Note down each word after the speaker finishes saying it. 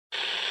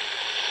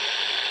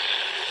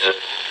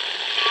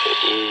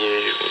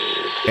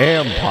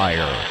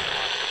Empire.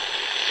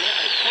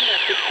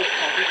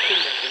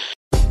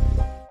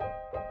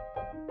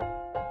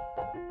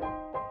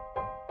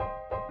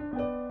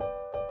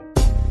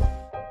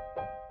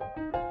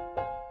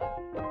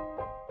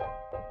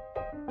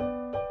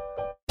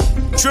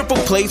 Triple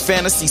Play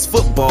Fantasies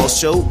football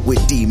show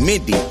with D.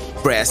 Mindy,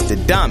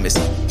 Brastadamus,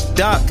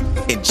 Doc,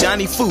 and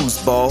Johnny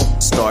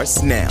Foosball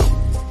starts now.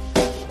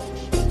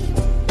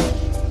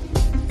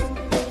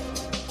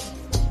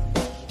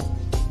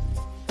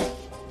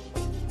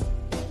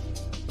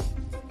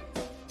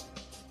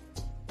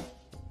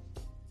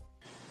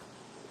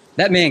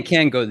 That man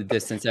can go the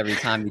distance every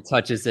time he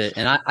touches it.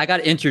 And I got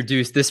to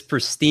introduce this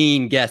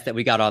pristine guest that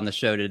we got on the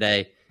show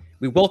today.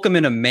 We welcome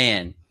in a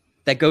man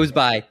that goes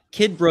by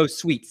Kid Bro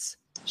Sweets,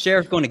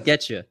 Sheriff Gonna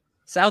Get You,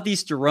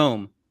 Southeast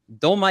Jerome,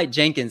 Dolmite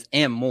Jenkins,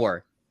 and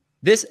more.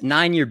 This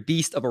 9-year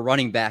beast of a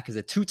running back is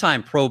a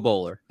 2-time Pro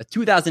Bowler, a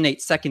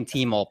 2008 second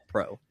team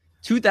All-Pro,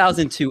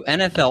 2002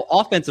 NFL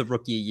Offensive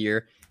Rookie of the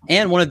Year,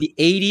 and one of the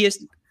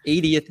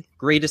 80th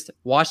greatest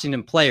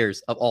Washington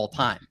players of all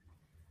time.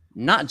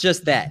 Not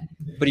just that,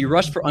 but he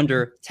rushed for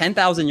under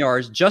 10,000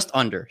 yards, just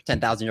under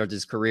 10,000 yards in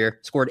his career,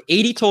 scored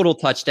 80 total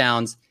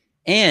touchdowns,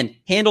 and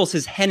handles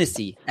his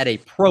Hennessy at a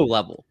pro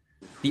level.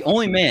 The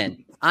only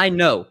man I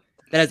know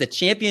that has a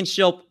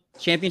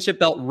championship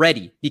belt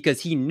ready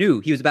because he knew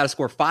he was about to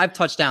score 5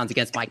 touchdowns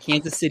against my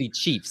Kansas City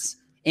Chiefs,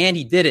 and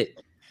he did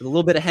it with a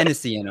little bit of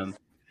Hennessy in him.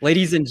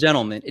 Ladies and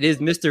gentlemen, it is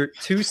Mr.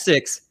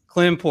 2-6,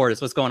 Clem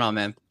Portis. What's going on,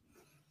 man?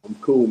 I'm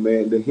cool,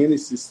 man. The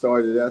Hennessy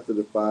started after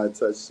the 5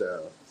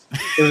 touchdowns.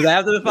 It was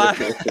after the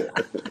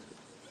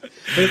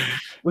 5?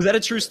 Was that a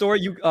true story?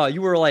 You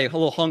were like a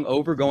little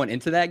hungover going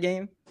into that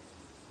game?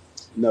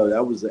 No,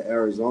 that was the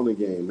Arizona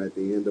game at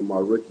the end of my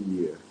rookie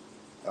year.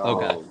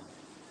 Okay.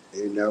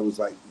 And that was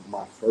like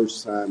my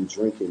first time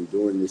drinking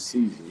during the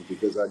season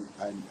because I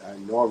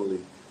normally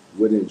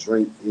wouldn't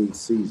drink in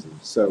season.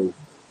 So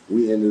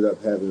we ended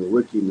up having a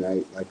rookie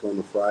night, like on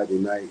a Friday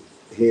night,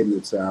 heading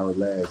into our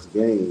last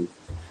game.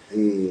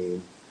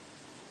 And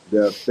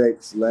the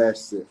effects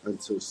lasted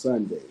until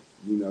Sunday,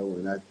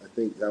 and I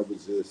think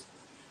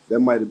that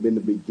might have been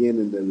the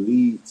beginning, the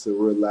lead to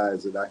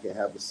realize that I could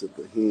have a sip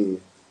of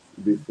hen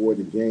before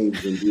the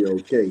games and be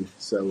okay.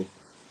 So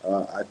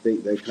I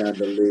think that kind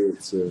of led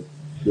to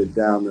the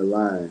down the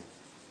line.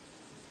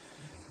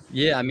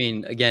 Yeah, I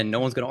mean, again,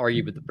 no one's going to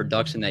argue with the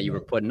production that you were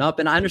putting up.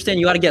 And I understand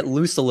you got to get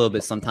loose a little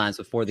bit sometimes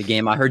before the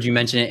game. I heard you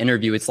mention in an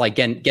interview, it's like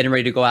getting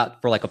ready to go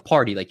out for like a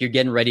party. Like you're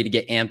getting ready to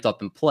get amped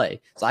up and play.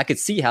 So I could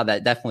see how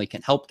that definitely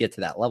can help get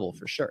to that level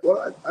for sure.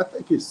 Well, I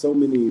think it's so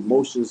many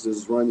emotions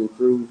that's running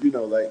through,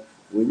 like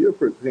when you're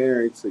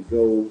preparing to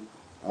go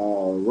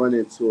run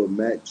into a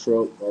Mack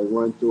truck or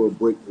run through a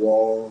brick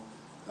wall,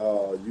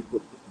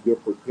 you're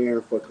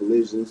preparing for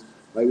collisions.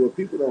 Like what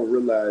people don't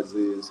realize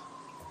is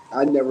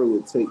I never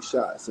would take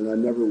shots and I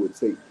never would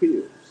take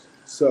pills.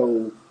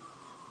 So,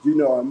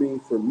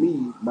 for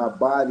me, my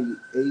body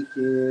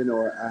aching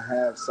or I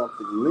have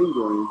something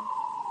lingering,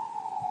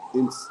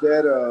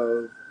 instead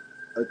of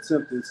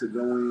attempting to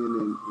go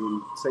in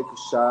and take a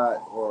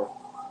shot or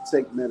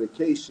take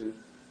medication,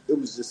 it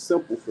was just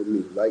simple for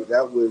me. Like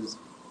that was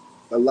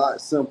a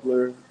lot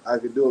simpler. I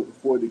could do it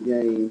before the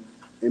game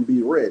and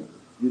be ready.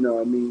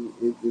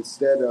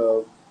 Instead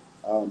of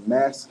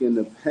masking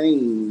the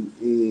pain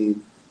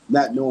and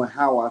not knowing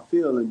how I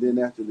feel, and then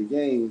after the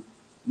game,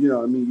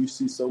 you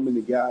see so many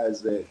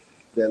guys that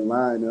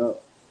line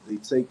up, they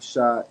take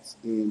shots,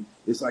 and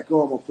it's like,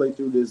 oh, I'm gonna play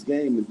through this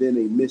game, and then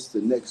they miss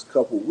the next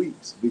couple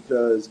weeks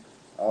because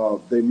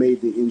they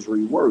made the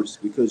injury worse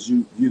because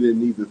you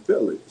didn't even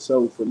feel it.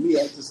 So for me,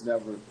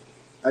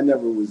 I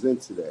never was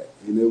into that,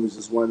 and it was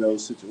just one of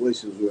those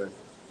situations where,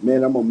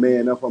 man, I'm a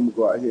man up, I'm gonna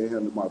go out here and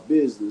handle my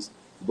business,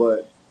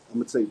 but I'm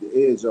gonna take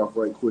the edge off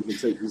right quick and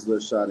take this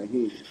little shot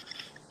ahead.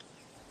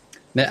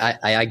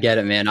 I get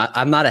it, man.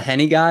 I'm not a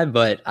Henny guy,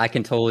 but I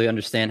can totally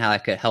understand how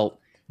that could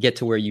help get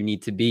to where you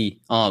need to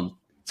be. So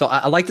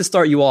I like to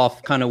start you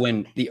off kind of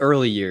when the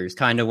early years,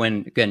 kind of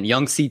when, again,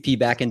 young CP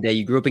back in the day,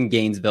 you grew up in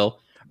Gainesville,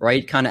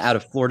 right? Kind of out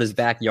of Florida's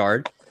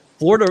backyard.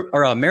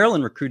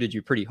 Maryland recruited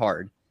you pretty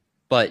hard,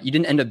 but you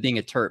didn't end up being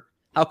a Terp.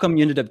 How come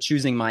you ended up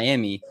choosing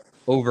Miami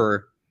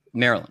over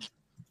Maryland?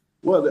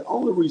 Well, the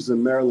only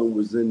reason Maryland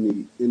was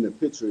in the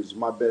picture is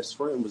my best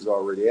friend was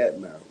already at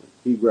Maryland.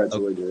 He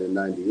graduated in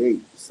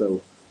 '98,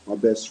 so my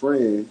best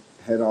friend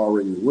had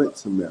already went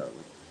to Maryland,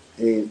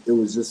 and it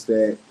was just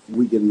that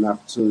we get an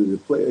opportunity to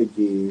play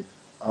again,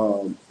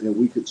 and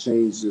we could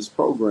change this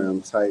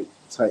program type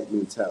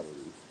mentality.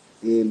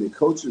 And the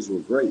coaches were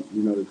great.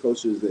 The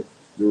coaches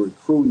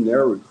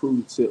their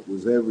recruiting tip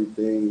was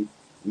everything.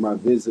 My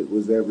visit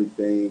was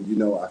everything.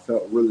 I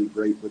felt really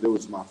great, but it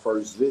was my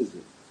first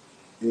visit.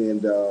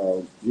 And,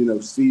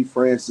 Steve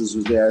Francis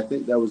was there. I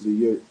think that was the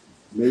year.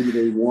 Maybe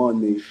they won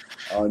the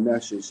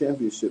national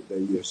championship that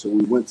year. So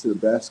we went to the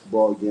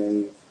basketball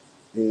game,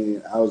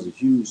 and I was a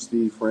huge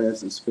Steve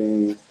Francis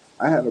fan.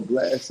 I had a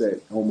blast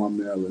on my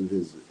Maryland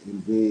visit.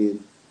 And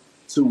then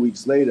 2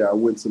 weeks later, I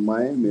went to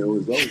Miami. It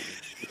was over.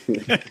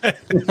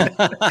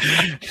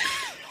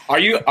 Are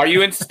you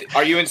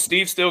and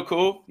Steve still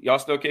cool? Y'all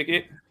still kick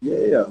it?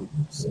 Yeah.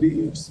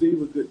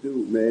 Steve a good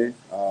dude, man.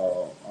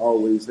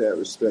 Always had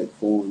respect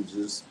for him,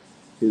 just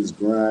his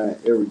grind,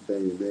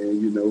 everything,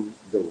 man. You know,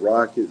 the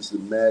Rockets, the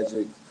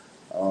Magic.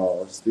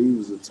 Steve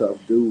was a tough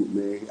dude,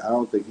 man. I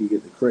don't think he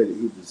get the credit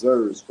he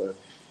deserves for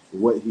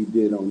what he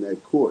did on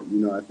that court. You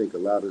know, I think a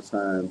lot of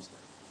times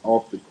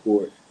off the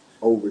court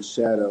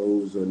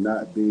overshadows or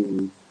not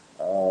being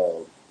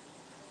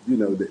you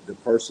know, the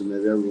person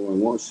that everyone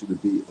wants you to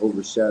be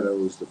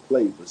overshadows the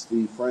play. But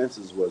Steve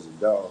Francis was a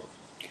dog.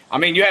 I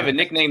mean, you have a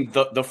nickname,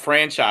 the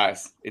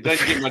franchise. It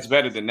doesn't get much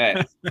better than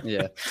that.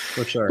 Yeah,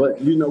 for sure.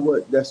 But you know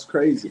what? That's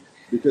crazy.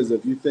 Because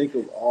if you think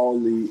of all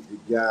the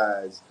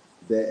guys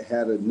that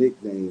had a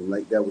nickname,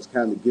 like that was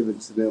kind of given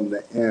to them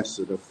to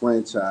answer the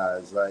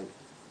franchise, like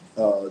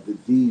the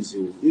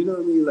Diesel. You know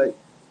what I mean? Like,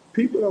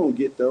 people don't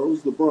get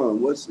those.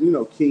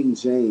 LeBron, King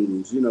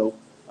James,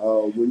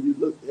 when you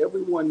look,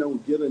 everyone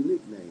don't get a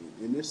nickname,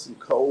 and there's some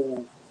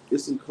cold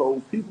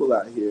people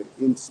out here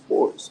in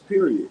sports.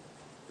 Period.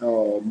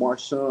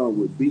 Marshawn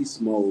with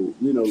Beast Mode.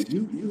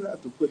 You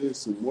have to put in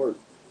some work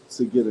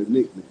to get a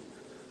nickname.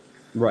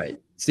 Right,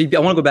 Steve. I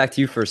want to go back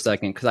to you for a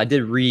second because I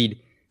did read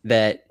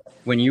that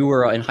when you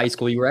were in high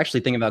school, you were actually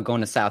thinking about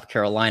going to South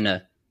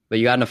Carolina, but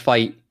you got in a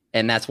fight,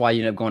 and that's why you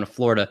ended up going to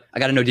Florida. I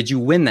got to know, did you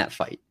win that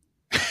fight?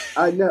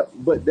 I know,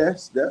 but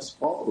that's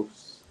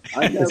false.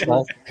 It's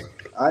false.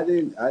 I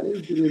didn't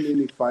get in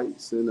any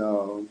fights in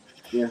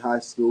high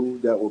school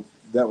that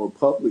were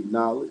public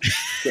knowledge.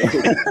 So, I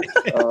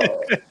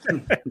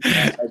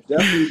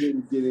definitely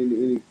didn't get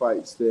into any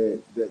fights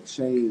that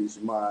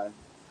changed my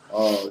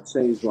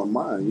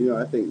mind.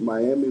 I think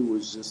Miami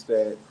was just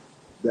that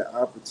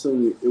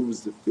opportunity. It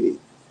was the fit.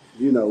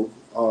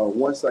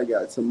 Once I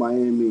got to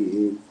Miami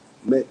and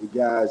met the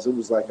guys, it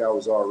was like I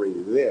was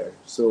already there.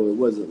 So it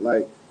wasn't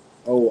like,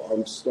 oh,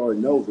 I'm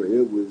starting over.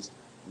 It was,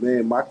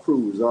 man, my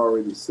crew was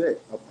already set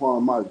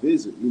upon my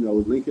visit,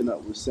 linking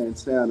up with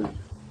Santana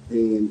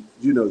and,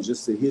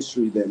 just the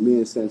history that me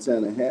and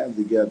Santana have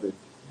together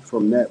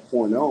from that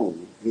point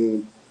on.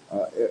 And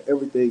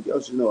everything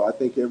else, I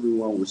think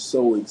everyone was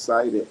so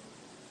excited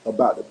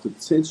about the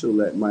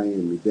potential at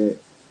Miami that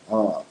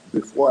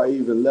before I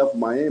even left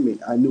Miami,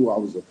 I knew I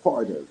was a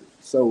part of it.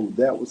 So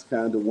that was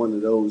kind of one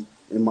of those,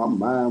 and my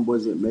mind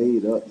wasn't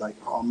made up like,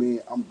 oh, man,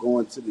 I'm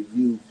going to the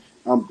U,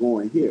 I'm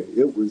going here.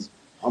 It was,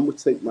 I'm going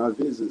to take my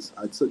visits.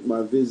 I took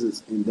my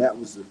visits, and that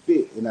was the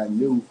fit. And I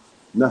knew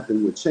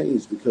nothing would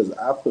change because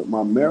I put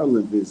my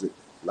Maryland visit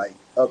like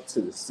up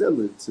to the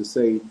ceiling to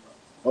say,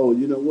 oh,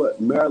 you know what?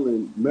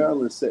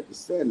 Maryland set the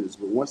standards.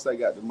 But once I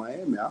got to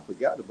Miami, I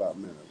forgot about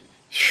Maryland.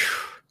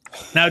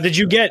 Now, did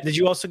you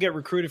also get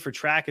recruited for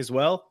track as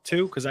well,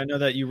 too? Because I know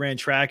that you ran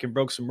track and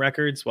broke some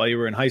records while you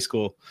were in high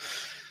school.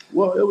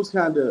 Well, it was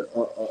kind of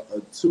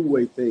a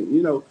two-way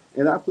thing,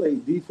 and I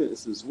played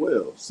defense as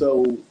well.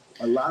 So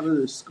a lot of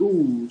the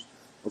schools,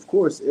 of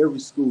course, every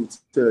school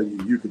tell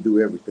you can do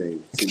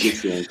everything to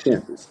get you on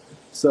campus.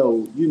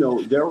 So,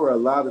 there were a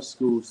lot of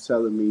schools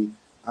telling me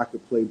I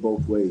could play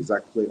both ways. I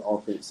could play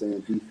offense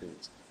and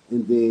defense.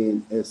 And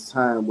then as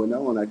time went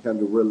on, I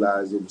kind of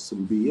realized it was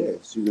some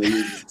BS. You were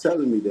just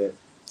telling me that.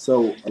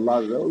 So a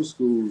lot of those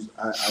schools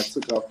I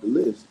took off the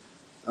list.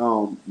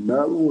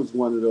 Maryland was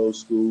one of those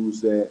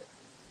schools that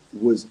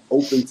was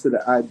open to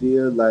the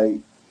idea. Like,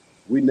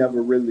 we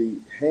never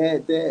really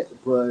had that,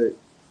 but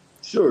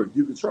sure,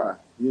 you could try,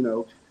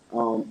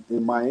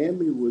 And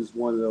Miami was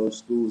one of those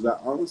schools. I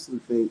honestly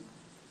think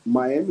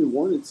Miami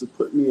wanted to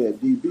put me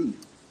at DB.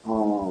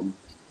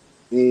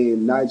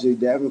 And Najee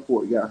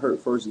Davenport got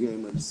hurt first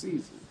game of the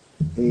season.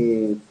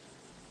 And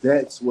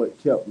that's what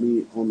kept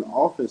me on the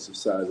offensive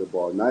side of the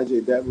ball.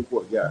 Najee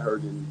Davenport got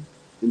hurt in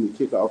the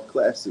kickoff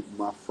classic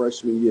my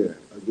freshman year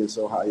against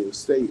Ohio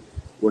State,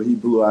 where he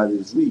blew out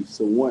his knee.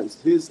 So once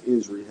his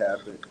injury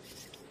happened,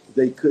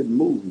 they couldn't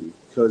move me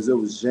because it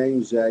was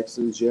James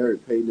Jackson,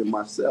 Jared Payton, and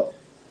myself.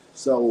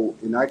 So,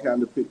 and I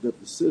kind of picked up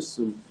the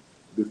system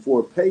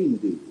before Payton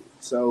did.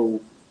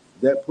 So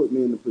that put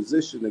me in a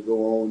position to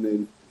go on,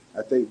 and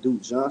I think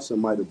Duke Johnson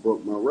might have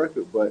broke my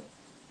record, but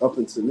up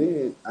until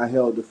then, I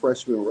held the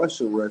freshman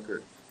rushing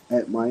record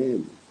at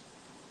Miami.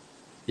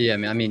 Yeah,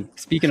 I mean,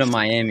 speaking of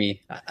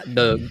Miami,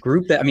 the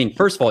group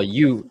first of all,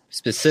 you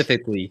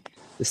specifically,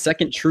 the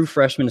second true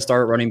freshman to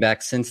start running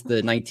back since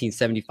the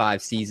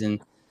 1975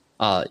 season.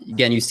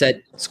 Again, you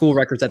set school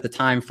records at the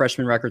time,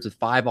 freshman records with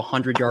 5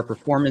 100-yard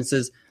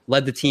performances,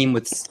 led the team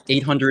with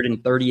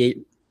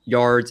 838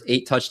 yards,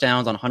 8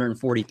 touchdowns on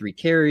 143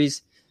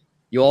 carries.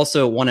 You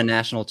also won a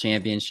national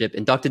championship,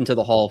 inducted into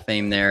the Hall of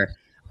Fame there.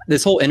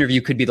 This whole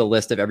interview could be the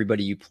list of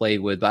everybody you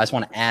played with, but I just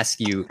want to ask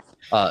you,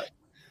 what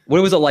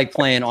was it like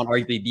playing on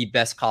arguably the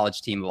best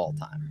college team of all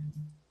time?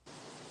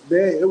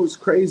 Man, it was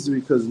crazy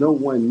because no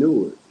one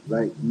knew it.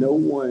 Like, no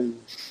one,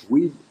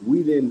 we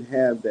didn't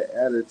have the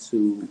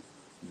attitude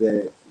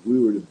that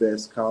we were the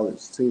best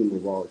college team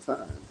of all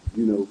time.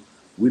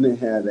 We didn't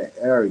have that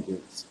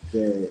arrogance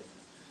that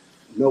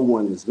no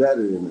one is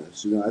better than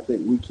us. You know, I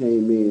think we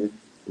came in,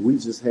 we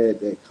just had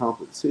that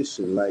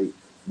competition. Like,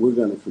 we're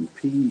going to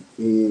compete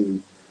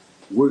and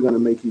we're going to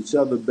make each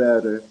other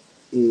better.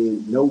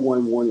 And no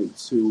one wanted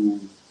to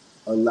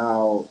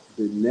allow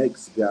the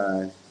next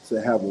guy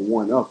to have a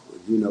one-upper.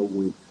 You know,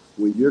 when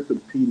you're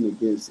competing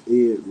against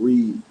Ed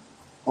Reed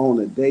on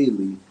a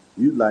daily,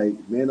 you like,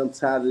 man, I'm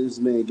tired of this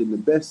man getting the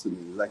best of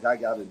me. Like, I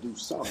got to do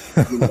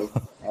something. You know,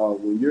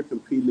 when you're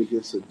competing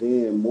against a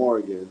Dan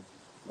Morgan,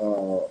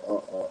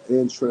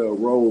 Antrell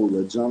Roll,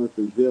 a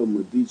Jonathan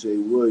Vilma,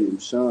 DJ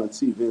Williams, Sean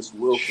T, Vince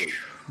Wilford,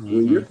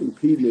 when you're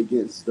competing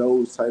against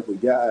those type of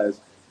guys,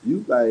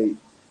 you like,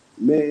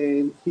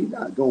 man, he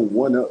not gonna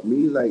one up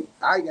me. Like,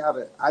 I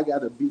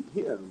gotta beat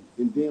him.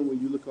 And then when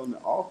you look on the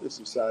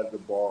offensive side of the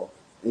ball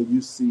and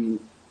you see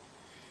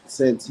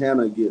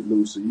Santana get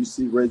loose, or you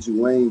see Reggie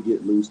Wayne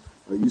get loose,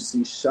 or you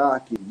see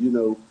Shockey, you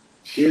know,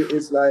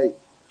 it's like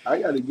I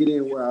got to get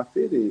in where I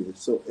fit in.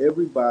 So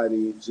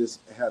everybody just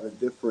had a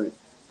different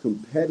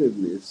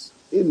competitiveness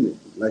in them.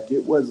 Like,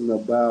 it wasn't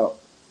about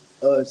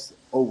us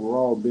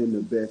overall being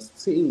the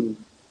best team.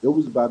 It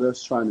was about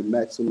us trying to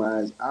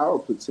maximize our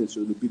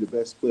potential to be the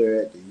best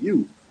player at the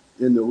U.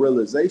 And the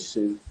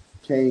realization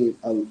came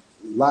a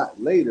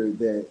lot later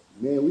that,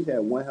 man, we had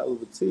one hell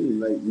of a team.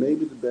 Like,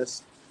 maybe the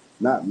best,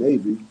 not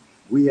maybe,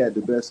 we had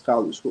the best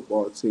college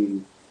football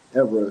team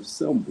ever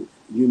assembled.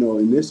 You know,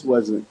 and this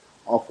wasn't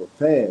off a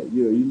fad.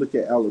 You know, you look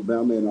at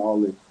Alabama and all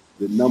the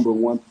number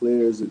one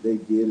players that they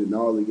get and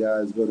all the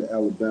guys go to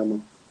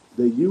Alabama.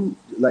 The U,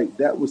 like,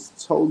 that was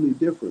totally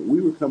different.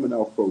 We were coming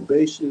off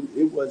probation.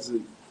 It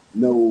wasn't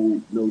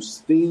no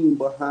steam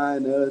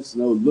behind us.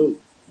 No,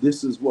 look,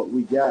 this is what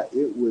we got.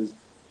 It was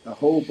a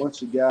whole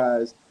bunch of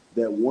guys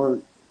that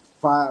weren't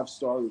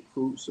 5-star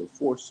recruits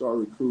or 4-star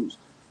recruits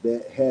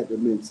that had the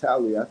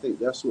mentality. I think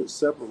that's what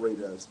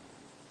separated us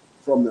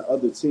from the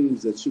other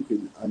teams that you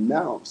can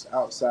announce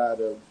outside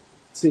of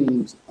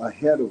teams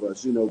ahead of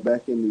us, you know,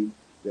 back in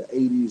the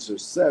 80s or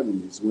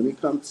 70s. When it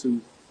comes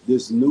to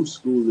this new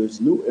school, this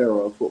new era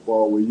of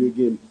football where you're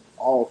getting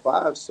all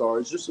 5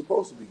 stars, you're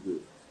supposed to be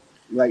good.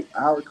 Like,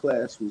 our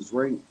class was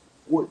ranked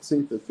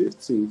 14th or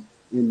 15th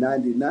in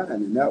 99,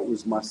 and that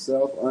was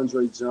myself,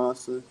 Andre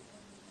Johnson,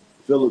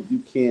 Philip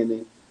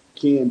Buchanan,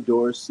 Ken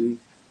Dorsey,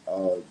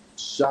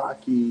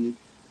 Shockey,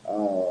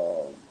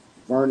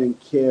 Vernon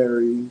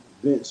Carey,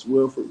 Vince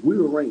Wilford. We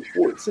were ranked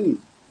 14th,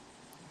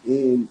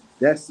 and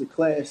that's the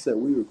class that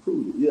we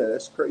recruited. Yeah,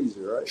 that's crazy,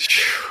 right?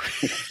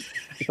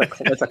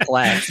 That's a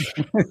class.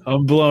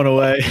 I'm blown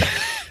away.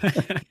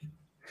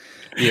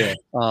 Yeah.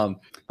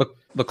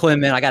 But Clem,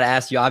 man, I got to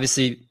ask you,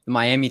 obviously the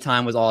Miami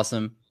time was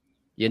awesome.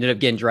 You ended up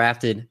getting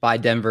drafted by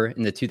Denver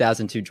in the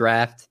 2002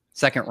 draft.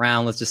 Second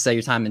round, let's just say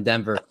your time in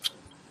Denver,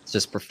 it's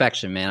just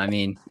perfection, man. I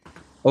mean,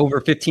 over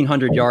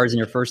 1,500 yards in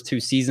your first 2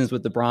 seasons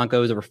with the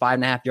Broncos, over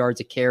 5.5 yards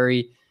a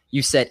carry.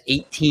 You set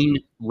 18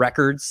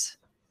 records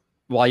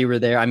while you were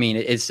there. I mean,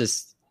 it's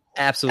just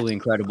absolutely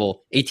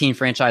incredible. 18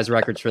 franchise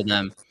records for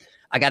them.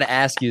 I got to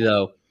ask you,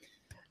 though,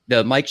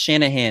 the Mike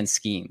Shanahan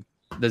scheme,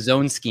 the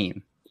zone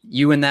scheme,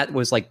 you and that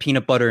was like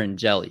peanut butter and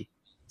jelly.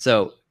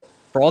 So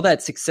for all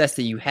that success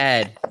that you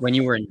had when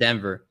you were in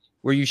Denver,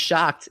 were you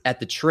shocked at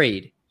the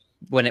trade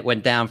when it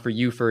went down for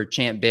you for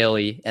Champ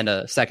Bailey and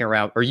a second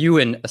round, or you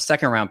and a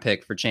second round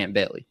pick for Champ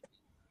Bailey?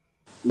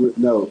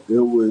 No, it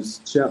was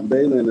Champ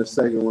Bailey and a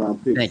second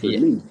round pick for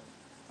me.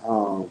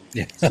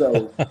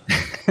 So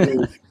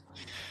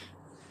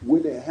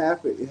when it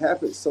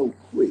happened so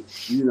quick.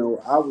 You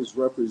know, I was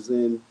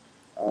representing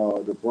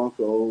the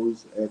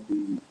Broncos at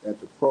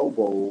the Pro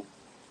Bowl,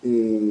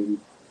 and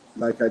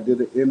like, I did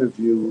an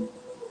interview,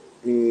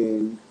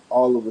 and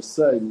all of a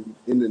sudden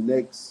in the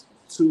next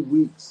 2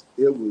 weeks,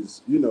 it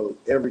was, you know,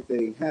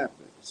 everything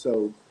happened.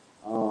 So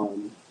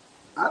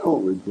I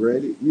don't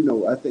regret it. You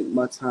know, I think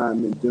my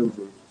time in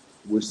Denver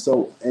was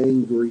so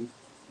angry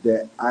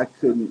that I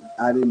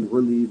didn't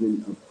really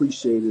even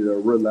appreciate it or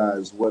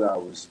realize what I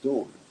was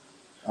doing.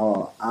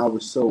 I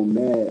was so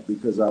mad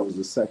because I was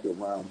a second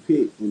round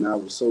pick, and I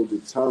was so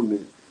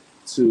determined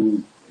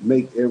to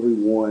make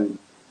everyone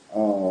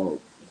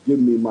give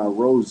me my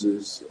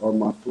roses or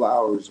my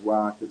flowers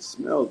while I could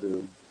smell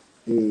them.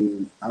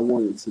 And I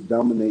wanted to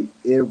dominate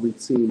every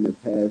team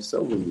that passed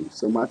over me.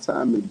 So my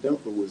time in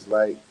Denver was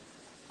like,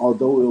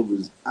 although it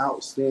was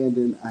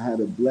outstanding, I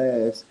had a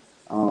blast.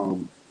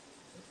 One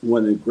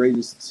of the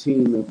greatest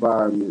team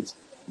environments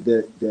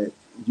that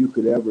you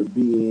could ever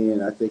be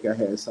in. I think I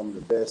had some of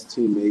the best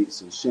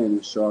teammates, and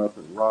Shannon Sharp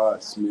and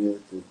Rod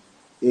Smith and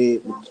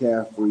Ed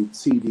McCaffrey,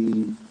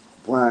 TD,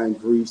 Brian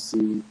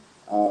Greasy.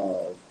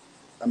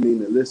 I mean,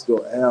 the list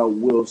go, Al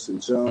Wilson,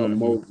 John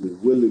Mobley,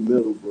 Willie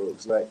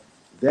Middlebrooks. Like,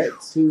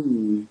 that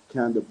team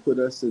kind of put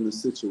us in a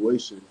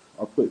situation,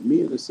 or put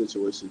me in a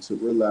situation, to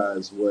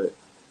realize what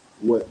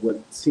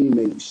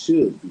teammates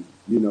should be,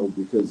 you know,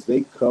 because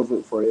they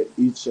covered for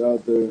each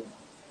other.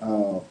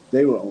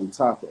 They were on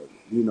top of it.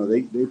 You know,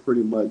 they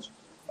pretty much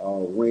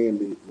ran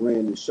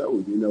the show.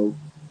 You know,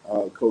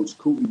 Coach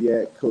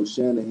Kubiak, Coach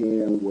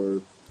Shanahan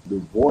were the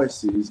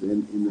voices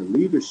and the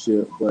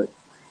leadership, but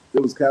it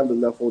was kind of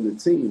left on the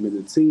team, and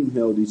the team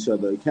held each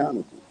other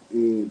accountable.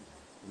 And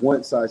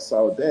once I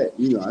saw that,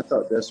 I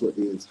thought that's what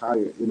the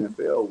entire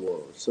NFL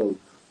was. So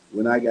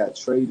when I got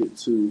traded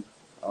to,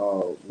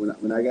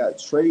 when I got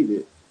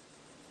traded,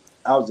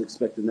 I was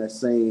expecting that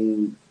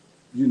same,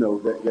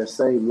 that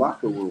same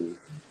locker room,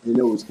 and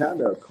it was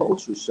kind of a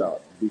culture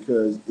shock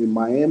because in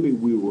Miami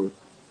we were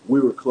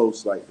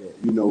close like that.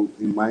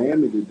 In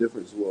Miami the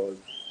difference was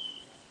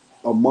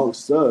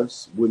amongst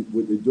us when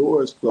the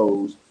doors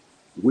closed,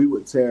 we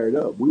would tear it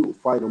up. We would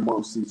fight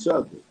amongst each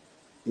other,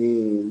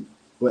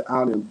 but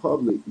out in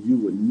public you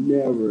would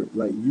never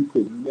you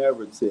could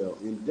never tell.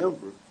 In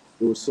Denver,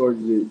 it was sort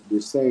of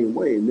the same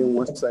way. And then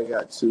once I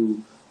got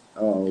to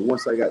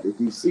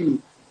DC,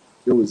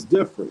 it was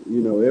different.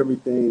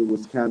 Everything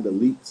was kind of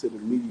leaked to the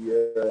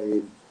media,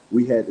 and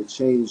we had to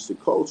change the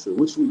culture,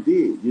 which we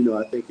did.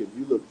 I think if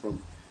you look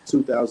from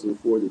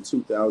 2004 to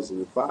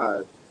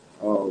 2005,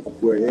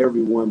 where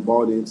everyone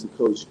bought into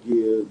Coach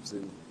Gibbs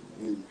and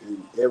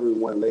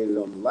everyone laid it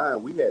on the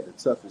line, we had the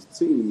toughest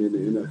team in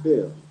the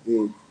NFL.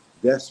 And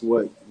that's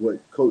what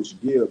Coach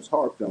Gibbs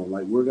harped on.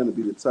 We're going to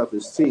be the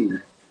toughest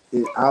team.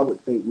 And I would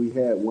think we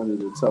had one of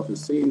the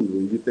toughest teams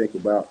when you think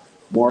about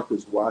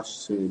Marcus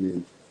Washington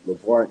and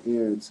LeVar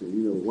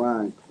Arrington,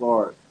 Ryan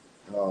Clark,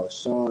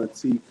 Sean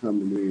T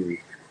coming in,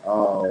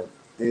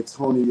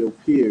 Antonio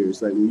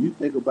Pierce. When you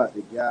think about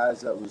the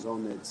guys that was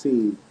on that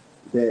team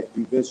that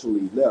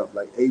eventually left,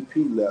 like AP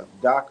left,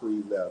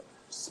 Dockery left,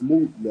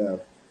 Smoot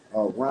left,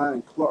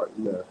 Ryan Clark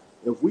left.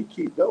 If we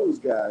keep those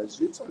guys,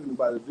 you're talking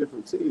about a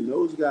different team.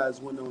 Those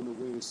guys went on to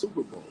win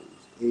Super Bowls,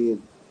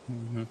 and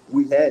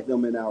we had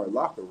them in our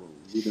locker room,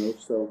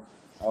 So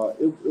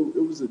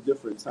it was a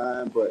different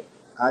time, but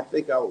I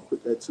think I would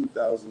put that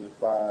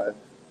 2005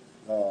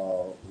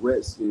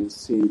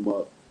 Redskins team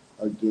up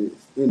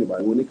against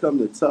anybody. When it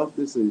comes to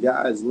toughness and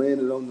guys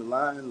landing on the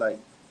line,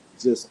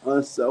 just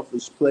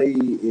unselfish play,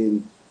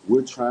 and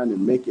we're trying to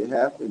make it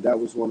happen, that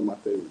was one of my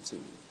favorite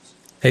teams.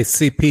 Hey,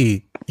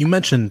 CP, you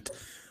mentioned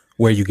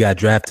where you got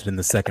drafted in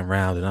the second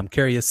round, and I'm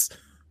curious,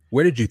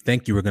 where did you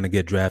think you were going to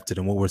get drafted,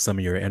 and what were some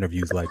of your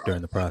interviews like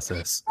during the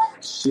process?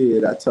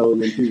 Shit, I told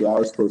them people I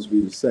was supposed to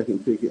be the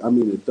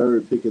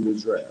third pick in the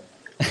draft.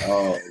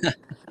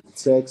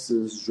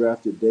 Texas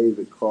drafted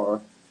David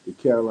Carr. The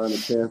Carolina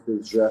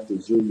Panthers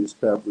drafted Julius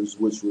Peppers,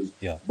 which was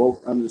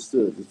both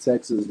understood. The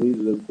Texans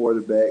needed a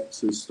quarterback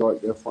to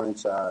start their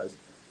franchise.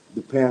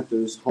 The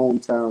Panthers,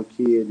 hometown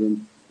kid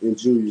in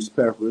Julius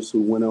Peppers,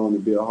 who went on to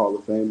be a Hall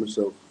of Famer.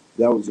 So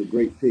that was a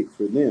great pick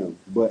for them.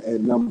 But at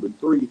number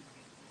 3,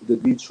 the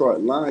Detroit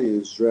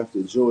Lions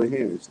drafted Joey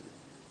Harrison.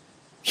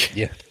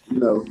 Yeah.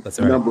 That's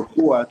right. Number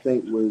 4, I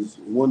think, was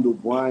Wendell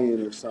Bryant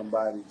or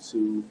somebody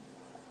to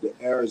the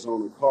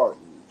Arizona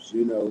Cardinals.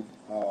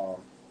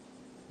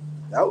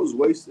 That was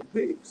wasted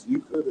picks. You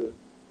could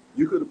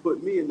have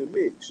put me in the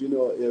mix.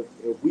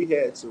 If we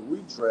had to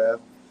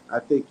redraft, I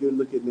think you're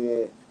looking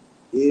at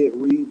Ed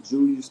Reed,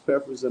 Julius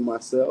Peppers, and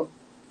myself.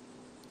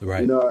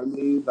 Right. You know what I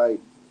mean?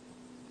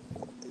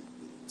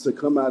 To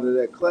come out of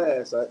that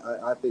class,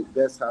 I think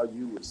that's how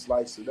you would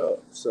slice it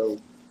up. So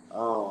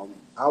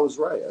I was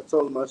right. I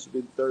told him I should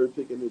be the third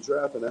pick in the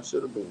draft, and I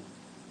should have been.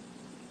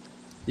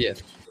 Yeah,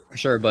 for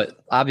sure. But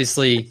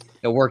obviously,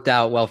 it worked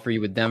out well for you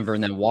with Denver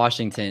and then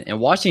Washington. And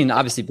Washington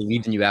obviously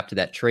believed in you after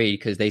that trade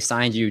because they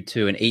signed you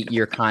to an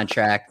 8-year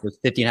contract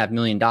with $50.5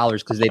 million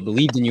because they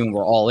believed in you and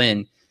were all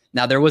in.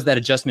 Now, there was that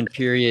adjustment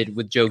period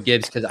with Joe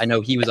Gibbs because I know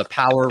he was a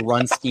power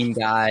run scheme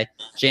guy.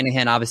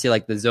 Shanahan obviously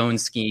liked the zone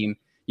scheme.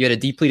 You had a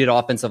depleted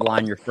offensive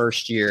line your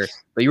first year,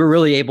 but you were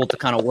really able to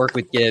kind of work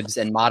with Gibbs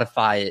and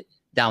modify it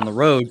down the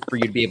road for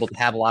you to be able to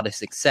have a lot of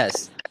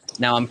success.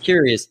 Now, I'm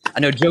curious. I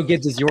know Joe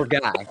Gibbs is your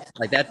guy.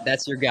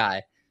 That's your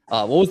guy.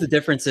 What was the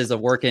differences of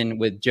working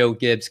with Joe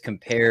Gibbs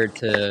compared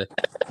to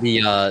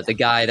the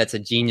guy that's a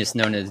genius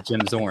known as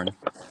Jim Zorn?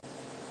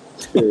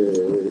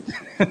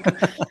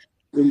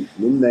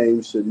 Them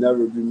names should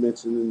never be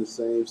mentioned in the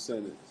same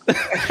sentence. But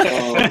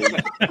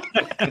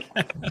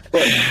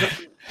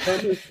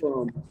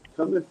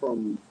coming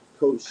from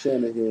Coach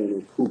Shanahan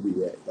and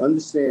Kubiak,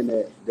 understand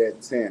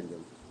that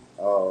tandem.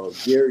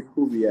 Gary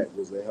Kubiak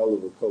was a hell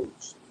of a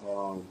coach.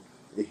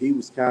 And he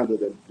was kind of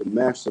the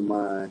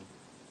mastermind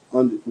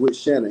with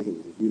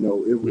Shanahan.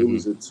 It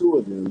was the two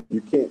of them.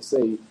 You can't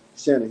say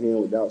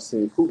Shanahan without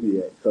saying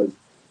Kubiak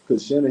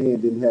because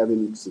Shanahan didn't have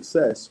any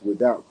success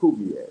without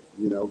Kubiak.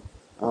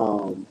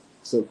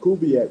 So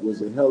Kubiak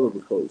was a hell of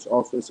a coach,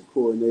 offensive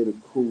coordinator,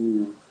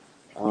 cool,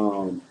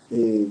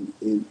 and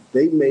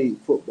they made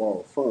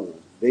football fun.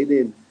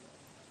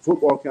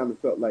 Football kind of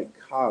felt like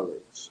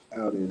college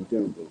out in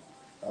Denver,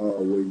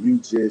 where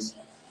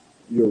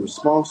you're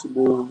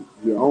responsible,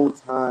 your own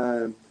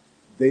time.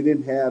 They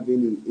didn't have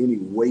any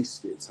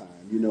wasted time,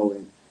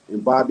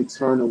 and Bobby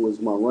Turner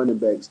was my running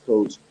backs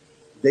coach.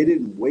 They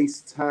didn't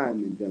waste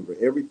time in Denver.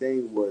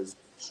 Everything was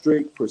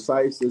strict,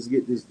 precise. Let's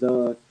get this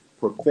done.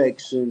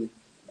 Perfection.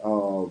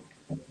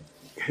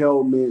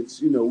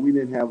 Helmets. We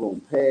didn't have on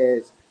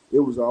pads. It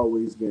was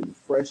always been the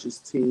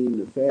freshest team,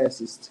 the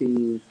fastest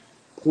team,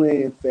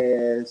 playing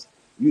fast,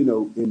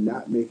 and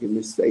not making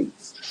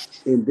mistakes.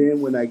 And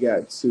then when I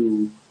got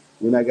to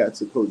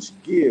Coach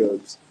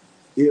Gibbs,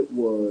 it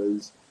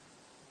was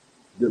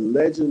the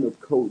legend of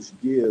Coach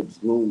Gibbs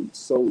loomed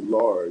so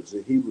large,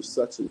 and he was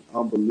such an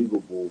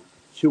unbelievable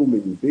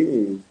human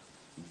being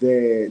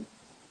that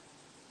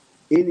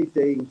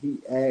anything he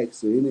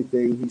asks or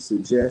anything he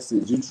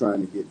suggested, you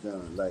trying to get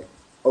done. Like,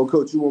 oh,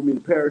 coach, you want me to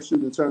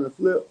parachute and turn a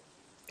flip?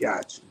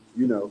 Got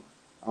you.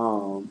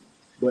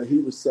 But he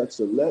was such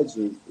a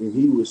legend, and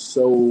he was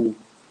so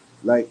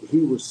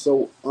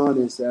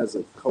honest as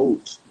a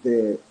coach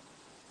that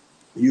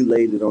you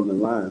laid it on the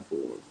line for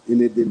him.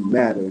 And it didn't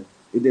matter.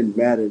 It didn't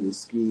matter the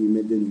scheme.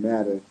 It didn't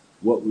matter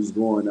what was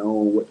going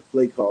on, what the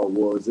play call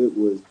was. It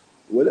was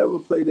whatever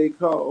play they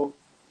called,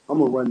 I'm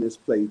going to run this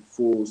play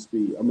full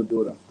speed. I'm going to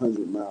do it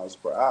 100 miles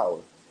per hour.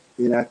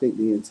 And I think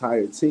the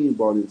entire team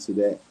bought into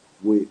that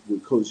with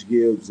Coach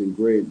Gibbs and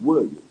Greg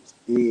Williams.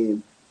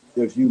 And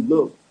if you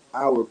look,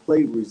 our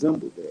play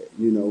resembled that.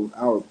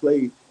 Our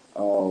play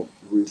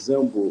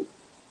resembled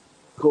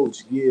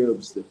Coach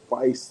Gibbs, the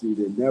feisty,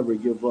 the never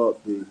give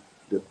up, the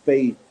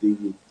faith,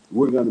 the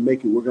we're going to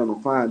make it, we're going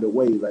to find a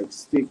way, like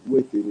stick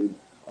with it. And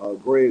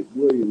Greg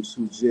Williams,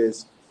 who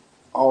just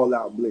all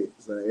out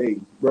blitz. Like, hey,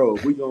 bro,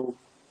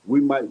 we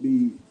might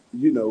be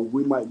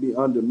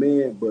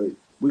undermanned, but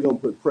we're going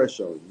to put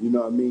pressure on you. You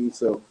know what I mean?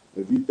 So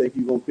if you think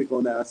you're going to pick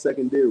on our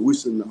secondary, we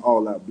shouldn't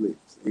all out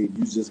blitz. And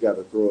you just got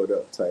to throw it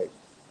up type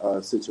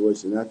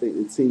situation. And I think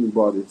the team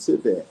brought it to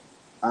that.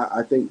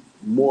 I think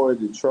more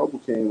of the trouble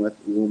came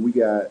when we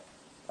got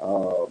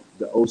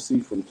the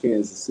OC from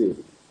Kansas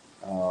City.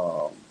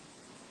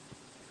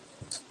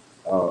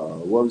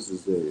 What was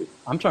his name?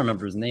 I'm trying to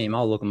remember his name.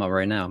 I'll look him up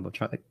right now. But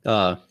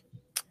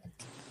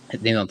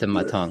his name on the tip of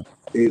my tongue.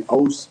 In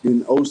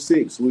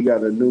 06, we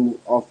got a new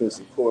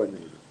offensive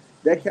coordinator.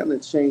 That kind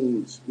of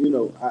changed,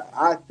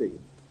 I think.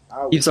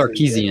 Steve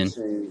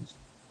Sarkisian.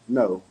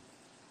 No.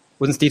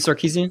 Wasn't Steve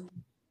Sarkisian?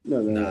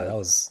 No, that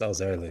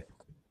was early.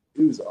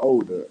 He was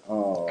older.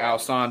 Al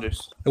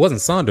Saunders. It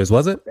wasn't Saunders,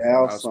 was it?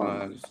 Al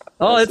Saunders.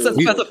 Oh, that's a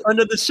friend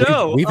of the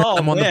show. We've had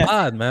him on the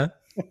pod, man.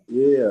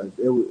 Yeah,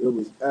 it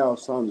was Al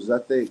Saunders. I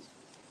think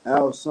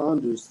Al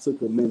Saunders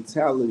took a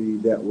mentality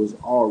that was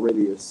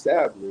already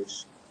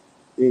established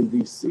in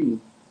DC,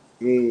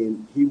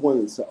 and he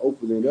wanted to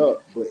open it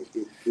up, but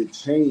it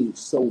changed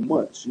so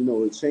much.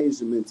 It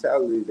changed the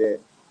mentality that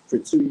for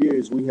 2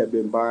 years we have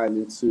been buying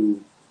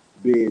into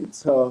being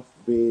tough,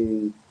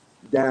 being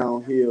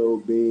downhill,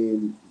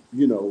 being,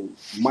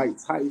 Mike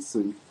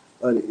Tyson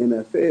of the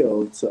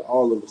NFL, to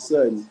all of a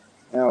sudden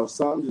Al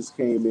Saunders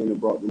came in and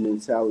brought the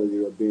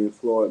mentality of being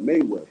Floyd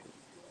Mayweather.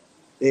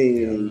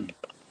 And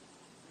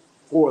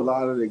for a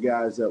lot of the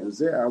guys that was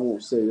there, I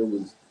won't say it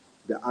was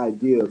the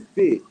idea of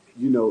fit.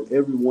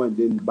 Everyone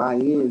didn't buy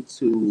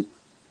into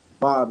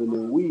bobbing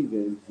and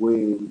weaving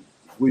when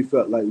we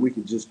felt like we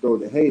could just throw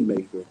the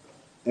haymaker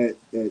at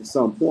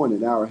some point.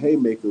 And our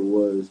haymaker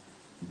was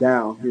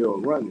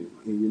downhill running.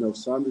 And,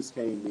 Saunders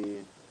came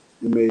in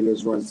and made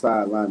us run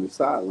sideline to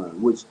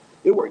sideline, which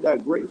it worked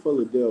out great for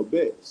Liddell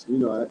Betts.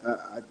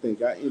 I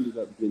think I ended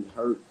up getting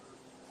hurt.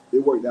 It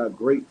worked out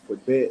great for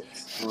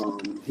Betts.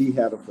 He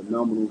had a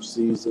phenomenal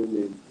season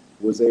and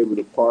was able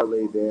to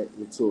parlay that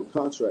into a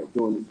contract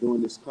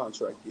during this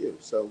contract year.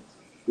 So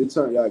it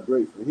turned out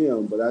great for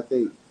him. But I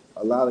think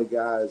a lot of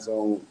guys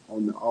on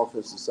the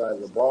offensive side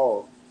of the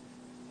ball,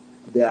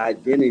 their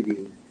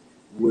identity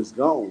was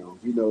gone.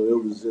 It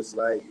was just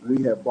like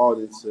we had bought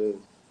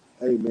into,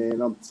 hey, man,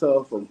 I'm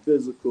tough, I'm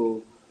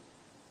physical,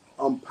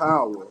 I'm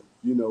power.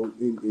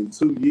 In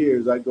 2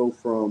 years, I go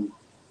from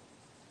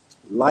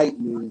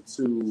lightning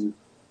to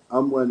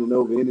I'm running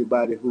over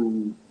anybody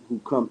who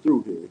come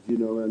through here. You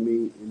know what I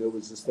mean? And it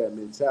was just that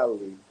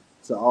mentality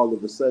to all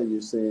of a sudden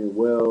you're saying,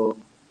 well,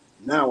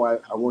 now I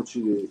want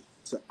you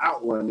to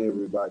outrun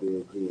everybody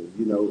again,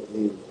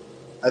 And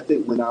I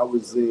think when I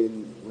was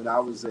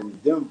in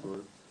Denver,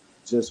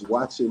 just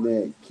watching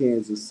that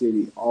Kansas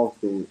City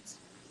offense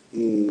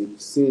and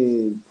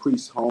seeing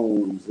Priest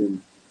Holmes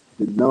and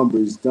the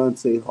numbers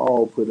Dante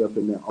Hall put up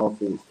in that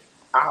offense,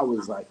 I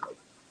was like a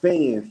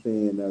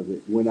fan of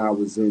it when I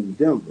was in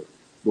Denver.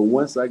 But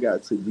once I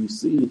got to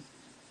DC,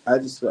 I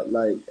just felt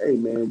like, hey,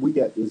 man, we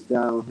got this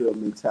downhill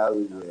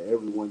mentality that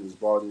everyone is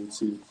bought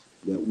into,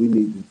 that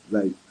we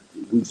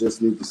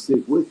just need to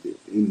stick with it.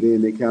 And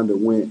then it kind of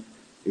went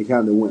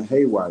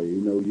haywire.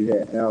 You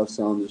had Al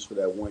Saunders for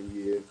that 1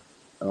 year.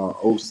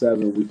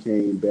 07 we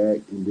came back,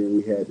 and then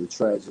we had the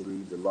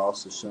tragedy, the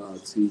loss of Sean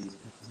T.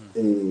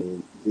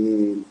 And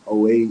then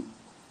 08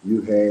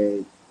 you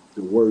had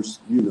the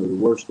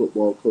worst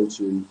football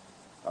coaching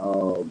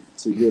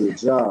to get a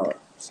job.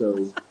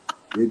 So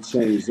it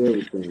changed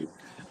everything.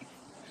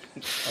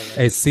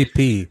 Hey,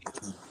 CP,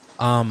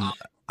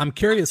 I'm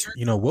curious,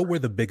 what were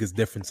the biggest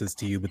differences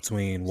to you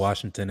between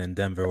Washington and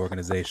Denver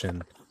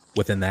organization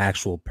within the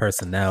actual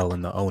personnel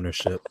and the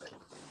ownership?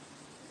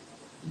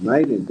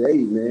 Night and day,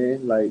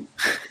 man. Like,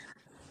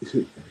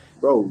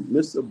 bro,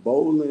 Mr.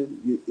 Bolin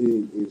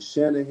and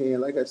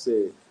Shanahan, like I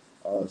said,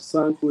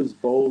 Sunquist,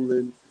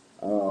 Bolin,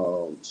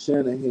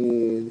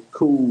 Shanahan,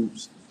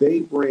 Coops,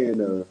 they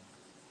ran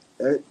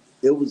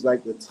it was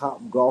like the top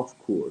golf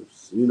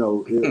course. You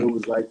know, it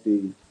was like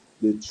the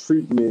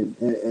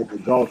treatment at the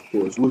golf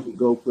course. We could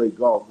go play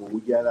golf when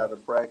we got out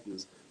of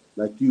practice.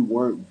 Like you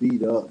weren't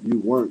beat up, you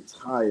weren't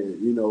tired,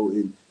 you know,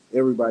 and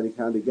everybody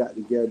kind of got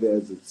together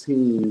as a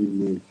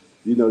team. And,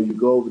 you know, you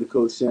go over to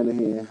Coach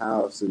Shanahan's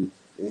house and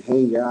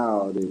hang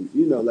out. And,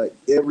 you know, like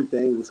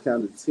everything was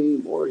kind of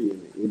team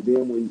oriented. And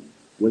then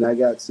when I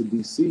got to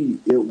DC,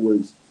 it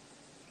was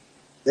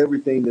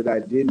everything that I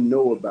didn't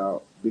know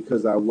about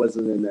because I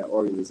wasn't in that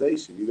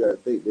organization. You got to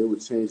think they were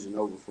changing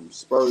over from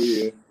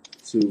Spurrier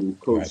to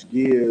Coach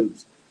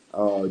Gibbs.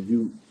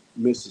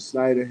 Mr.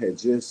 Snyder had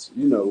just,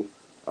 you know,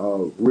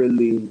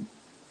 really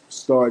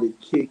started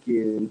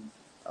kicking.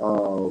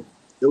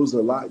 There was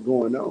a lot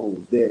going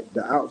on that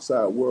the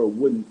outside world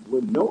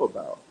wouldn't know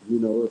about, you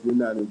know, if you're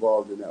not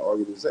involved in that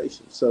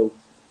organization. So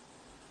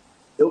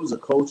it was a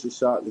culture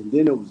shock, and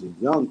then it was a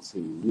young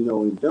team. You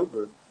know, in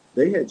Denver,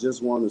 they had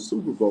just won the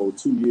Super Bowl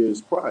 2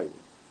 years prior.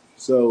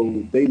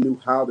 So they knew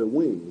how to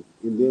win.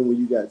 And then when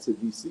you got to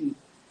DC,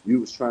 you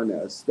was trying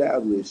to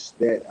establish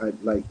that,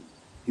 like,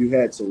 you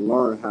had to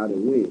learn how to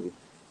win.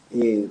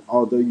 And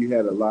although you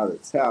had a lot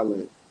of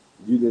talent,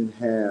 you didn't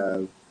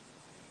have,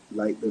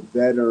 like, the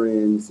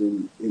veterans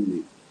in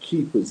the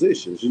key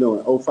positions. You know,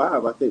 in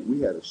 2005, I think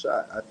we had a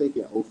shot. I think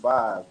in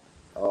 2005,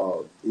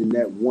 in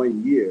that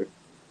 1 year,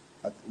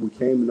 we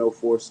came in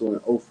 2004, so in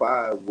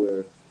 2005,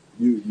 where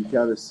you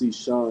kind of see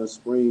Sean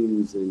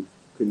Springs and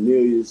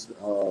Cornelius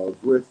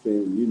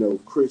Griffin, you know,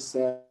 Chris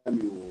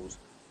Samuels,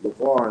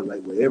 LeVar,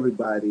 like where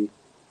everybody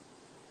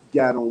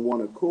got on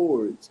one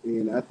accord.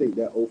 And I think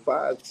that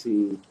 2005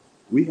 team,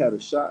 we had a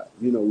shot.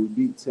 You know, we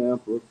beat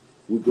Tampa.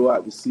 We go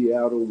out to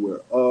Seattle.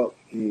 We're up.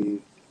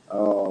 And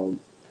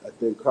I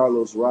think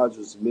Carlos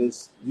Rogers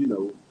missed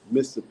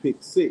a pick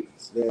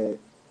six that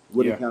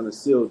would have kind of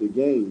sealed the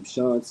game.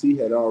 Sean T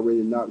had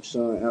already knocked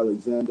Sean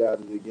Alexander out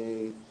of the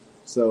game.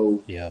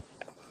 So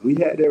we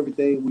had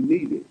everything we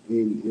needed,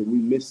 and we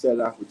missed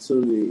that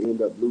opportunity and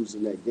end up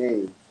losing that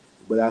game.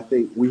 But I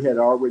think we had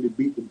already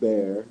beat the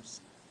Bears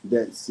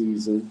that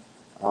season.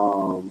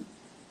 And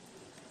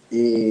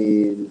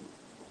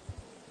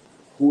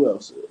who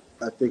else?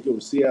 I think it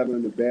was Seattle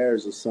and the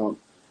Bears or something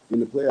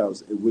in the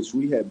playoffs, in which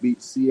we had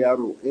beat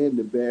Seattle and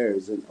the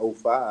Bears in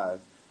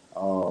 2005.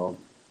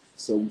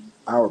 So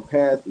our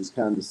path is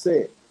kind of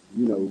set,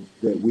 you know,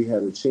 that we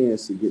had a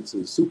chance to get to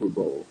the Super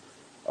Bowl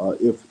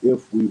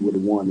if we would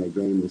have won that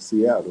game in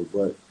Seattle.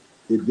 But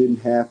it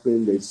didn't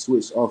happen. They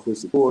switched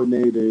offensive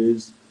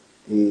coordinators.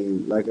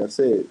 And like I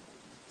said,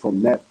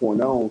 from that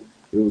point on,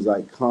 it was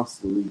like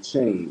constantly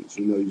change.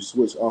 You know, you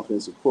switch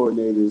offensive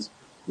coordinators.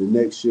 The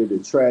next year, the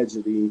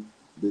tragedy.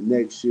 The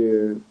next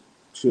year,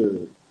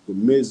 to the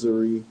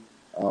misery.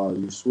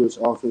 You switch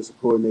offensive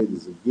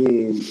coordinators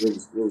again.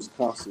 It was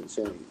constant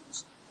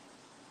change.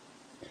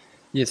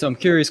 Yeah, so I'm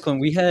curious, Clint.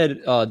 We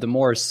had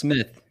DeMaurice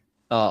Smith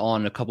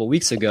on a couple of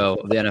weeks ago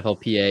of the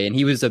NFLPA, and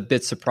he was a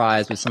bit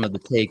surprised with some of the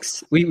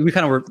takes. We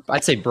kind of were.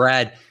 I'd say,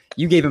 Brad,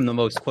 you gave him the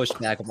most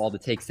pushback of all the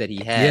takes that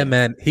he had. Yeah,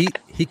 man.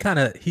 He kind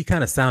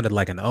of sounded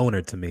like an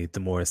owner to me,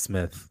 DeMaurice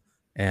Smith,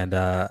 and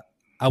I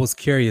was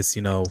curious.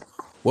 You know,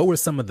 what were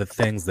some of the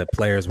things that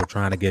players were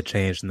trying to get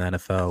changed in the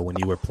NFL when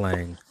you were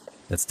playing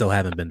that still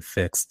haven't been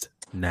fixed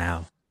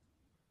now?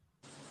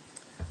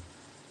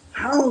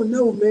 I don't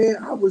know, man.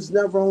 I was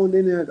never on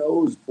any of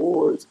those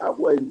boards. I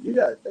wasn't. You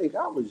gotta think,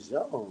 I was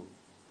young,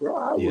 bro.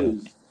 I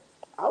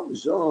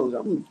was young.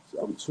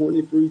 I'm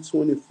 23,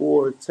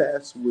 24,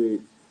 tasked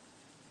with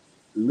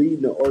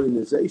leading the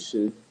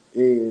organization,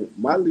 and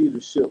my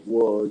leadership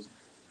was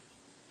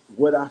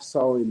what I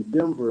saw in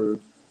Denver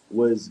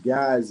was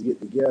guys get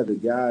together,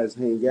 guys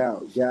hang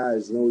out,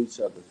 guys know each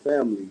other,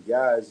 family,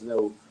 guys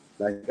know,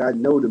 like, I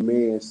know the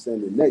man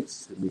standing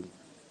next to me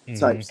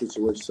type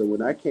situation. So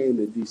when I came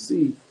to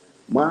DC,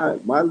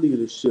 my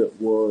leadership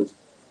was,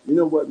 you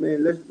know what,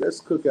 man, let's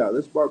cook out.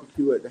 Let's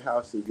barbecue at the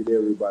house and get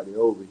everybody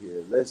over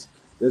here. Let's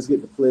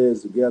get the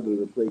players together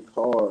to play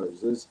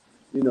cards. Let's,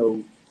 you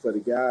know, for the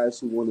guys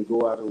who want to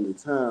go out on the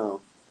town,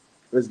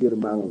 let's get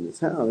them out on the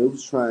town. It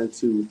was trying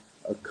to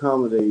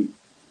accommodate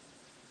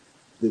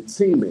the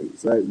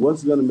teammates. Like,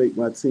 what's going to make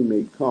my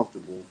teammate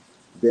comfortable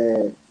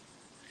that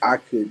I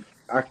could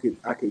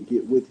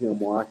get with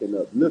him, or I can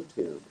uplift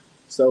him.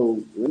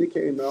 So when it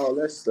came to all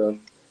that stuff,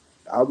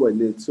 I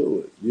wasn't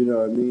into it. You know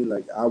what I mean?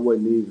 Like, I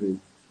wasn't even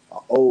an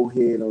old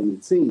head on the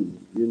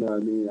team. You know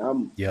what I mean?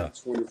 I'm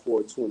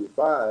 24,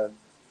 25.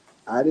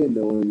 I didn't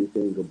know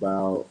anything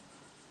about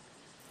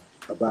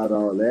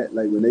all that.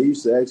 Like, when they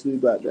used to ask me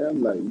about that,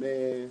 I'm like,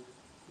 man,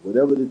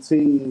 whatever the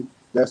team,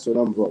 that's what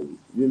I'm voting.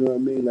 You know what I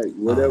mean? Like,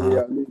 whatever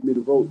y'all need me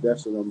to vote,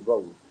 that's what I'm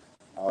voting.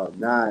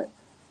 Not,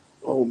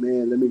 oh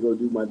man, let me go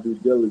do my due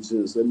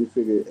diligence. Let me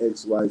figure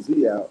X, Y,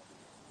 Z out.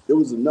 There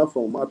was enough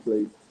on my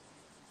plate.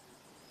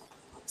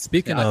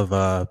 Speaking of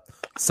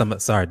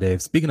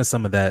Dave. Speaking of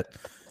some of that,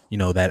 you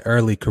know, that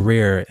early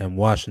career in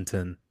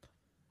Washington,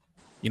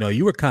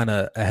 you were kind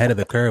of ahead of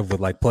the curve with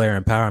like player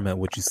empowerment,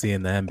 what you see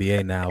in the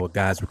NBA now with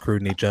guys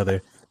recruiting each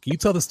other. Can you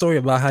tell the story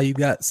about how you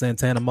got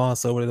Santana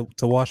Moss over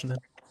to Washington?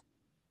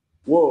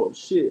 Well,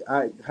 shit,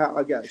 how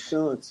I got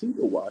Sean T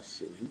to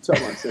Washington. You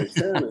talking about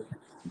Santana?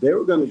 They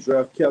were going to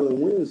draft Kellen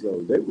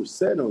Winslow. They were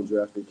set on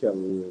drafting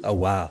Kellen Winslow. Oh,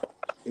 wow.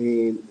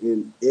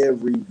 And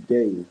every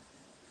day,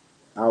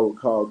 I would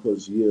call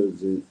Coach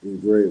Gibbs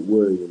and Greg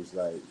Williams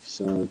like,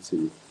 Sean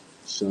T.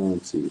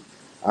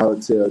 I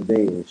would tell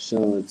Dan,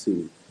 Sean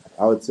T.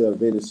 I would tell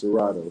Vinny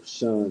Serrato,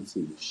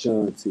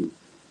 Sean T.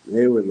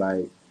 They were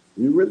like,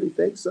 you really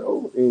think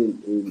so?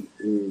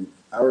 And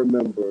I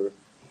remember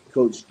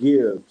Coach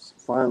Gibbs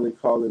finally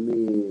calling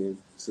me in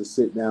to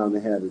sit down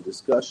and have a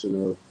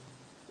discussion of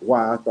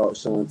why I thought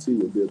Sean T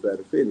would be a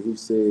better fit. And he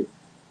said,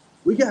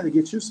 we got to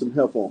get you some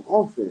help on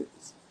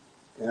offense.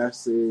 And I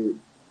said,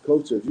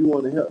 Coach, if you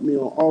want to help me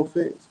on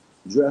offense,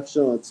 draft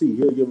Sean T.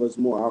 He'll give us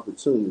more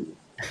opportunity.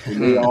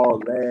 And they all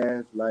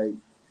laughed like,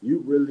 you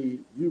really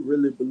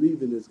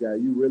believe in this guy.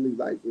 You really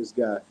like this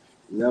guy.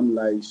 And I'm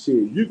like,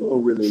 shit, you going to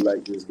really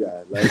like this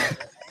guy. Like,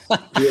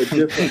 he's a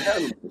different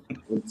animal.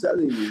 I'm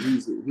telling you,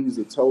 he's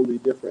a totally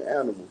different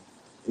animal.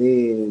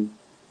 And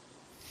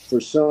for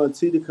Sean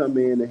T to come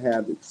in and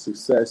have the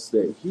success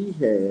that he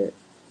had,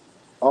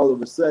 all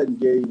of a sudden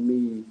gave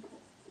me,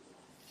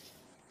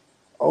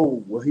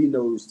 he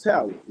knows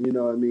talent. You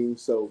know what I mean?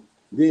 So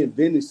then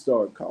Vinny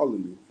started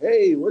calling me,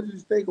 hey, what did you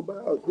think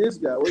about this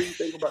guy? What did you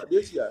think about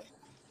this guy?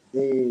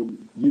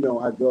 And,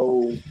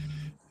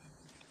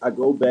 I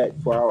go back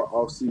for our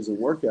off-season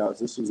workouts.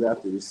 This was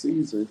after the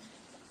season.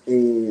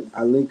 And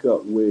I link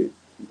up with,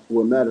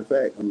 matter of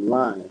fact, I'm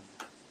lying.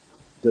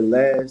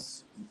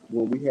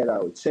 When we had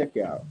our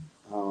checkout,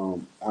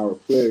 our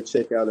player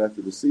checkout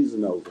after the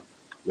season over,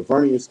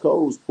 Lavernius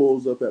Coles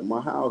pulls up at my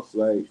house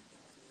like,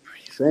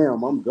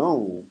 Sam, I'm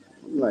gone.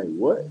 I'm like,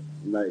 what?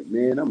 I'm like,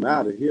 man, I'm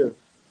out of here.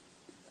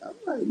 I'm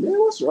like, man,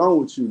 what's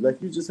wrong with you? Like,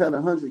 you just had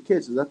 100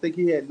 catches. I think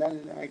he had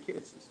 99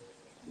 catches.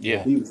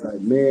 Yeah. He was like,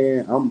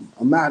 man,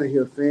 I'm out of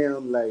here,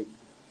 fam. Like,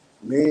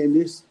 man,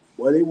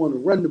 they want to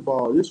run the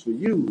ball. This for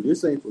you.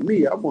 This ain't for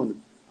me. I want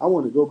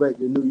to go back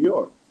to New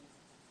York.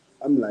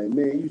 I'm like,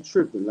 man, you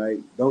tripping. Like,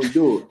 don't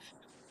do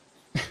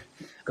it.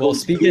 Well,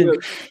 speaking...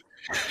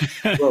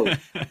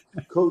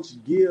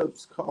 Coach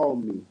Gibbs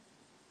called me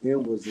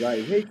and was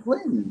like, hey,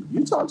 Quentin,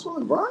 you talked to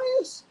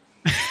Lavernius?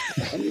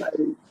 I'm like,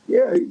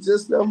 yeah, he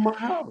just left my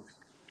house.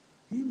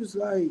 He was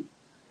like,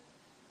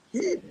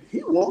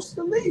 he wants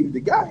to leave.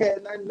 The guy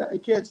had 99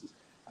 catches.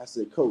 I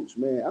said, Coach,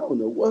 man, I don't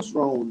know what's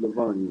wrong with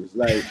Lavernius.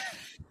 Like,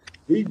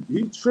 he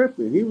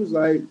tripping. He was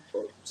like,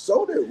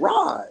 so did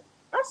Rod.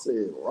 I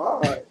said,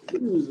 Rod? He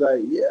was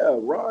like, yeah,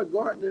 Rod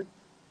Gardner.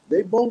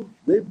 They both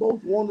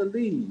want to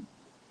leave.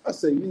 I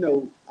said,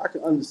 I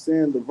can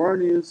understand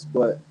Lavernius,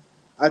 but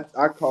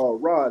I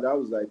called Rod. I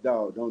was like,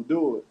 dog, don't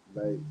do it.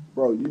 Like,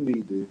 bro, you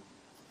need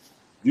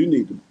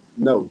to,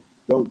 no,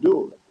 don't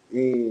do it.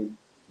 And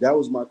that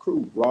was my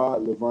crew,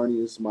 Rod,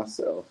 Lavernius,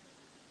 myself.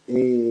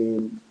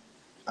 And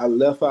I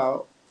left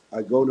out.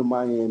 I go to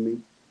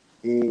Miami,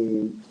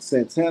 and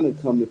Santana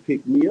come to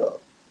pick me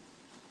up.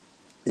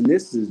 And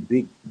this is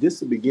the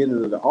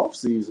beginning of the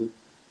offseason.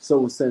 So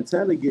when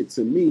Santana get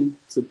to me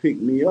to pick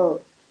me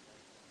up,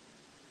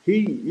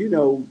 he,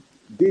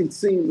 didn't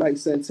seem like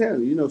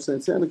Santana.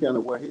 Santana kind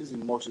of wear his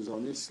emotions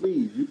on his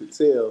sleeve. You could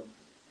tell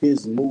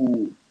his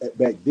mood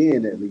back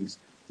then, at least.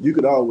 You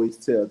could always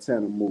tell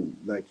Tanner mood.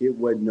 Like, it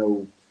wasn't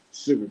no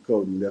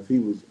sugarcoating. If he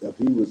was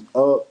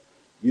up,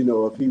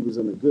 if he was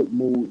in a good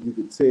mood, you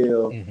could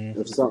tell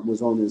if something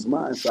was on his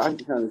mind. So I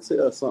could kind of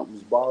tell something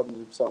was bothering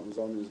him, something was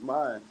on his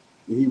mind,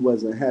 and he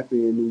wasn't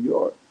happy in New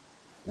York.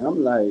 And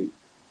I'm like,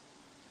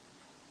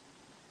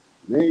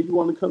 man, you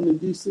want to come to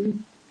D.C.?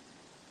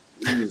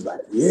 He was like,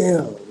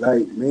 yeah,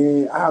 like,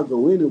 man, I'll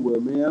go anywhere,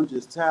 man. I'm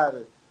just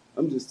tired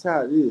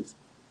of this.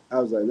 I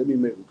was like, let me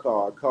make a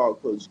call. I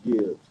called Coach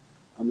Gibbs.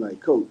 I'm like,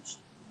 Coach,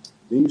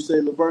 didn't you say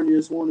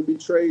Lavernius want to be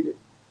traded?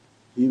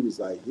 He was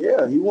like,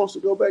 yeah, he wants to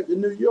go back to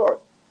New York.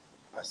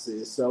 I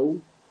said, so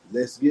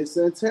let's get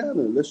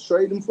Santana. Let's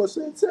trade him for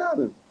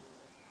Santana.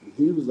 And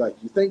he was like,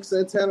 you think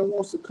Santana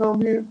wants to come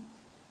here?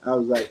 I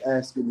was like,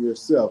 ask him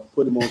yourself.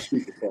 Put him on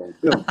speakerphone.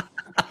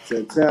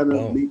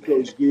 Santana, meet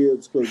Coach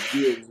Gibbs. Coach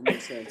Gibbs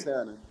meet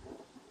Santana.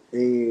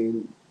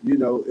 And,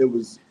 it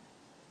was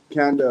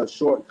kind of a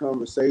short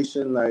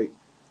conversation like,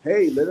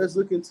 hey, let us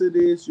look into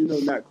this,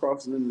 not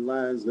crossing any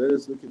lines. Let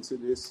us look into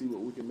this, see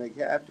what we can make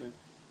happen.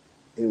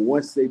 And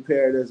once they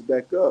paired us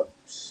back up,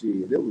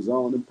 shit, it was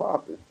on and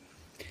popping.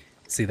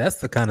 See, that's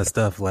the kind of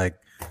stuff like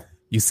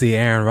you see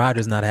Aaron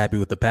Rodgers not happy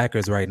with the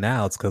Packers right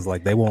now. It's because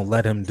like they won't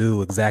let him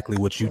do exactly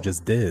what you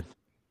just did.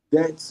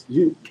 That's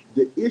you.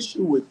 The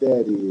issue with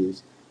that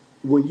is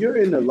when you're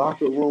in the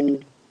locker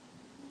room,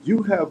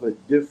 you have a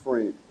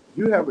different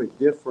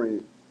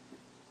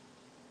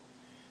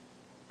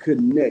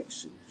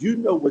connection. You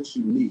know what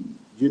you need.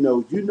 You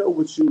know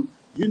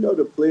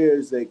the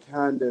players that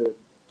kind of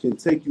can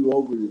take you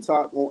over the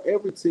top. On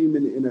every team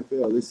in the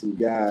NFL, there's some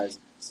guys,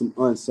 some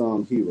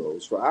unsung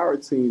heroes. For our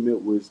team,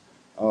 it was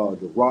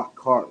the Rock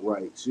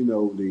Cartwrights,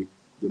 the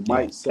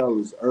Mike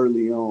Sellers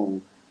early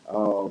on,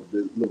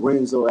 the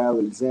Lorenzo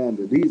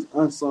Alexander, these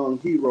unsung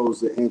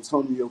heroes, the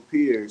Antonio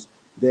Pierce,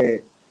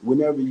 that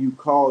whenever you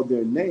called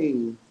their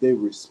name, they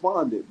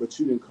responded, but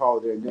you didn't call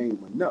their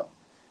name enough.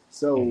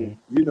 So,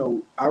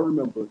 I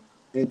remember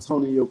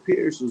Antonio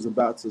Pierce was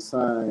about to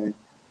sign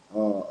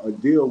a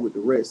deal with the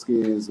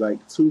Redskins,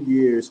 like 2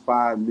 years,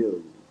 $5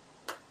 million.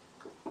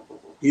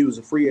 He was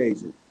a free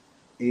agent,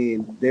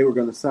 and they were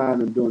going to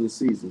sign him during the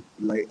season.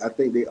 Like, I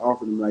think they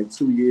offered him like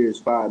 2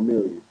 years, $5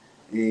 million,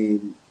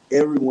 and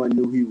everyone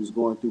knew he was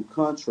going through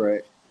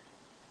contract.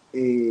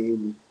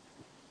 And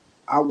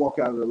I walk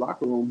out of the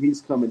locker room,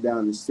 he's coming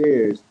down the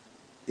stairs,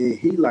 and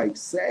he like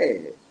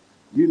sad,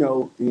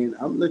 and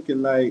I'm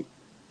looking like,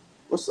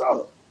 what's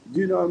up?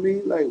 You know what I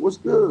mean? Like, what's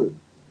good?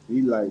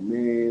 He like,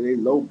 man, they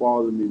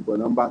lowballing me, but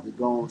I'm about to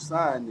go and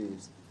sign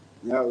this.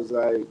 And I was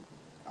like,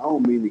 I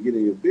don't mean to get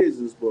in your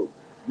business, but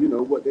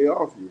what they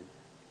offer you.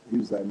 He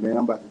was like, man,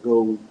 I'm about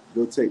to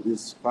go take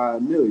this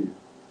 $5 million.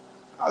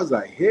 I was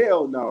like,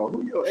 hell no,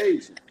 who your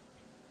agent?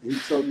 He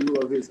told me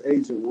who his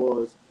agent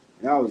was,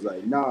 and I was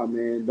like, nah,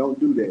 man, don't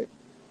do that.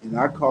 And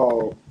I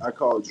called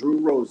Drew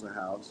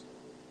Rosenhaus.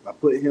 I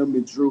put him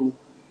and Drew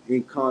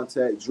in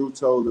contact. Drew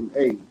told him,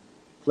 hey,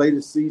 play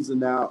the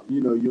season out.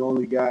 You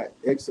only got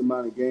X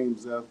amount of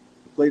games left.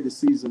 Play the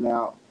season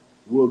out.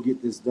 We'll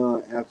get this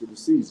done after the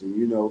season,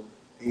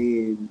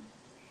 And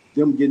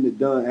them getting it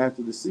done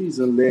after the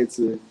season led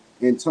to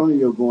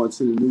Antonio going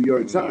to the New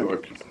York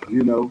Giants,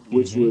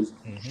 which was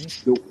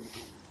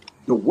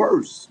the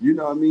worst. You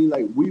know what I mean?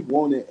 Like, we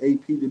wanted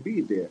AP to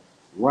be there.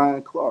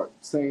 Ryan Clark,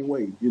 same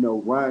way.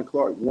 Ryan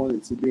Clark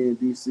wanted to be in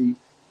DC.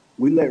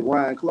 We let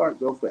Ryan Clark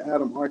go for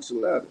Adam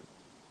Archuleta.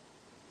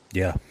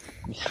 Yeah.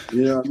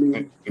 You know what I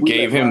mean?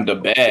 Gave him the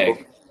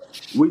bag.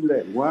 We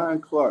let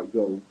Ryan Clark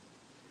go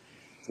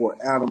for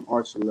Adam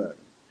Archuleta.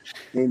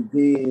 And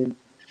then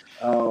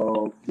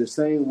the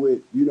same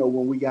with,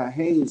 when we got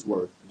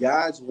Haynesworth,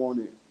 guys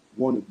wanted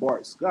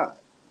Bart Scott.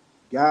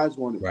 Guys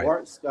wanted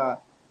Bart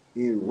Scott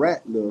and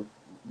Rattler,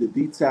 the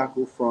D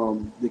tackle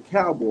from the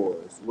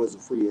Cowboys, was a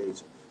free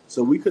agent.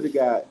 So we could have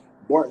got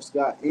Bart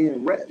Scott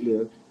and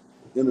Rattler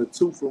in a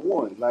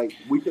 2-for-1. Like,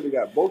 we could have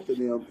got both of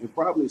them and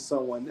probably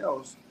someone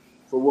else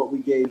for what we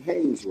gave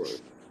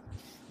Haynesworth.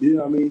 You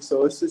know what I mean?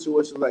 So it's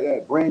situations like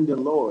that.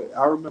 Brandon Lloyd.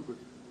 I remember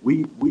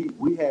we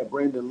had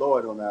Brandon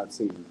Lloyd on our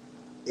team,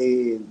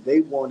 and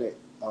they wanted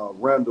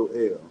Randall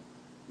L.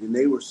 And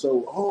they were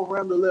so,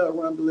 Randall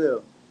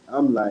L.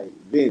 I'm like,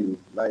 Benny,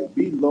 like,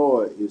 B.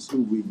 Lloyd is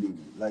who we need.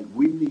 Like,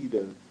 we need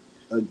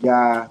a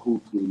guy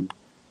who can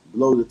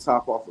blow the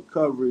top off of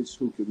coverage,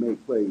 who can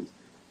make plays.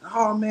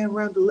 Oh, man,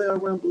 Randall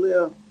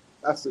L.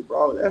 I said,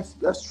 bro, that's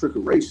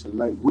trickeration.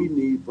 Like, we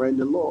need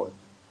Brandon Lloyd.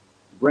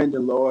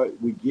 Brandon Lloyd,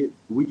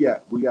 we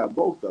got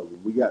both of them.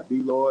 We got B.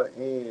 Lloyd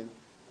and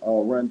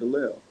Randall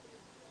L.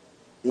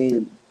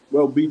 And,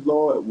 well, B.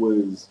 Lloyd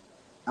was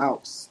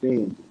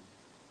outstanding.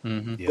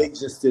 Mm-hmm. They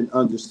just didn't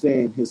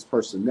understand his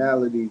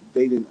personality.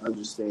 They didn't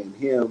understand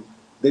him.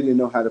 They didn't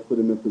know how to put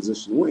him in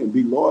position to win.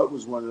 B. Lloyd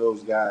was one of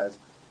those guys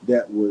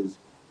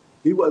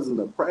he wasn't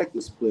a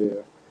practice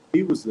player.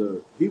 He was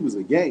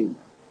a gamer.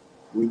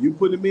 When you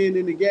put him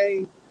in the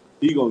game,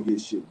 he gonna get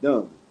shit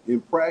done.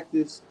 In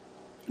practice,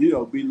 B.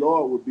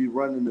 Lloyd would be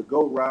running the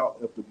go route.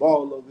 If the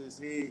ball over his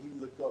head, he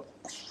look up,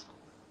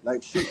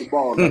 like, shoot the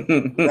ball. Like,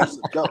 that's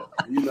a duck,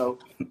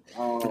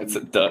 It's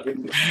a duck.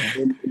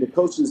 And the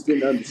coaches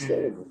didn't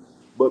understand him.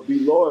 But B.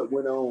 Lloyd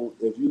went on.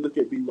 If you look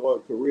at B.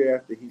 Lloyd's career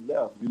after he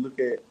left, you look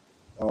at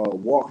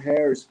Walt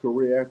Harris'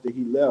 career after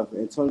he left,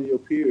 Antonio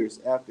Pierce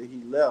after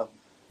he left,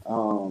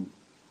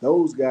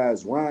 those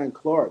guys, Ryan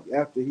Clark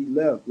after he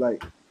left,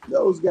 like,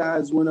 those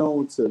guys went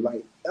on to,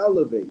 like,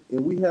 elevate.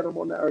 And we had them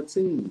on our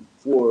team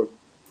for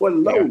the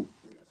low.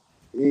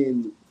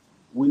 And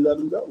we let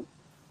them go.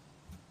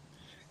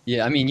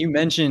 Yeah, I mean, you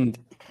mentioned,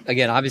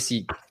 again,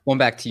 obviously, going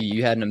back to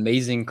you had an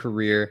amazing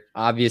career.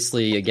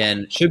 Obviously,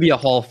 again, should be a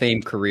Hall of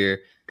Fame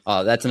career.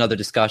 That's another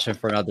discussion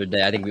for another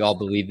day. I think we all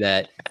believe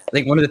that. I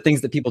think one of the things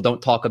that people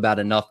don't talk about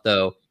enough,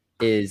 though,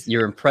 is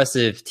your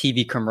impressive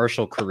TV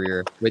commercial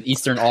career with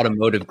Eastern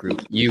Automotive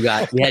Group. We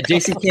had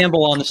J.C.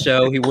 Campbell on the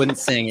show. He wouldn't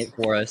sing it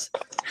for us.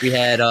 We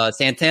had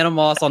Santana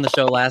Moss on the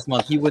show last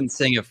month. He wouldn't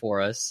sing it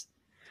for us.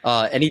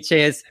 Any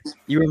chance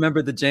you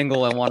remember the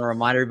jingle and want to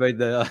remind everybody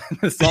the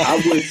song? I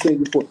would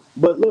sing it for,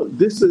 but look,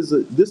 this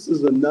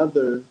is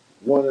another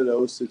one of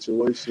those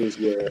situations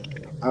where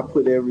I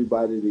put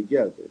everybody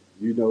together.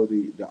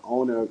 The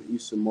owner of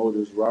Eastern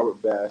Motors,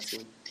 Robert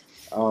Basson,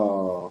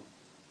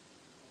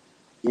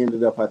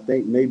 ended up, I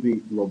think maybe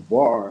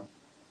LeVar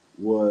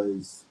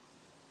was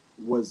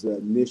the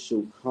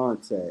initial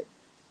contact,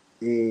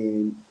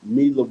 and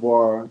me,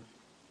 LeVar,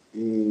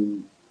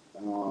 and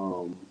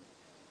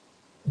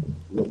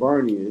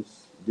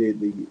Lavernius did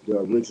the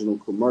original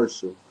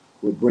commercial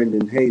with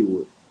Brendan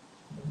Haywood.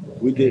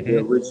 We did the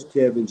original,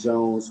 Kevin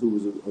Jones, who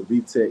was a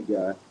VTech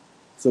guy.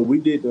 So we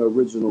did the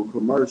original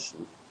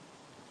commercial.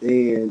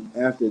 And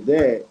after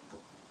that,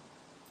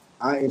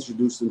 I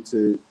introduced him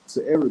to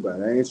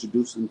everybody. I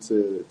introduced him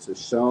to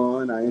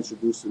Sean. I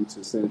introduced him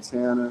to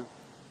Santana.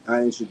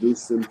 I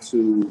introduced him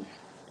to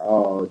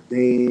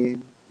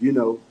Dan. You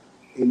know,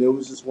 and it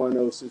was just one of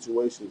those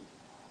situations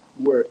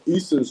where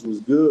Easton's was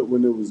good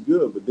when it was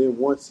good, but then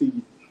once he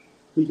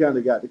kind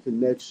of got the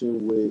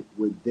connection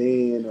with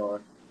Dan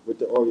or with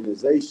the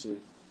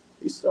organization,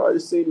 he started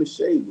seeming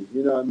shady.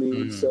 You know what I mean?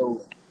 Mm-hmm.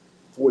 So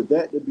for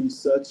that to be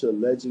such a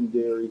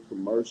legendary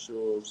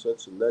commercial,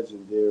 such a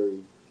legendary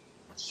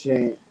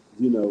chant,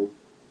 you know,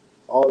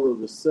 all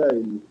of a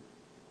sudden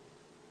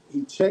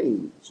he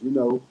changed, you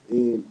know,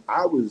 and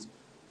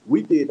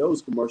we did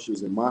those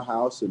commercials in my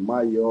house, in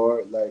my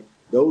yard, like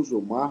those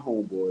were my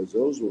homeboys,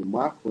 those were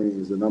my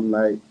friends, and I'm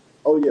like,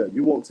 oh yeah,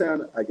 you want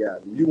Tanner? I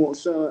got him. You want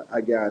Sean?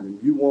 I got him.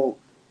 You want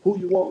who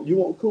you want? You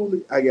want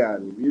Cooley? I got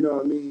him. You know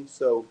what I mean?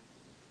 So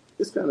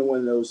it's kind of one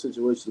of those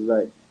situations,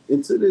 like,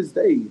 and to this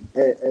day,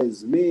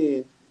 as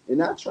men,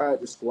 and I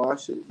tried to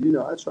squash it. You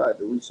know, I tried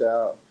to reach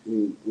out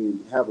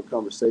and have a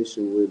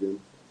conversation with him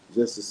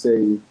just to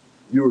say,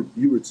 you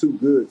were too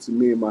good to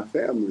me and my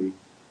family.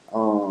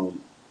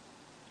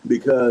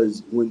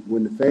 Because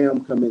when the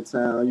fam come in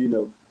town, you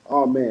know,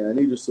 oh man, I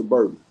need a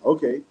Suburban.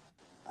 Okay.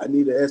 I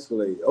need an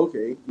Escalade.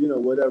 Okay. You know,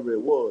 whatever it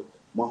was.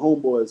 My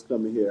homeboy is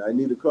coming here. I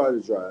need a car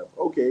to drive.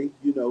 Okay.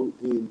 You know,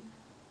 and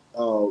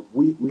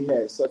we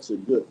had such a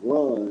good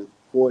run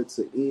for it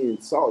to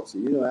end salty.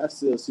 You know, I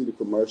still see the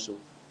commercial.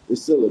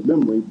 It's still a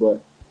memory,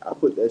 but I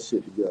put that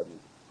shit together.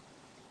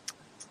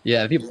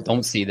 Yeah, people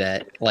don't see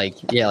that. Like,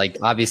 yeah, like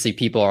obviously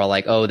people are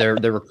like, oh, they're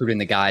recruiting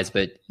the guys,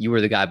 but you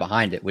were the guy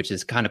behind it, which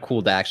is kind of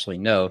cool to actually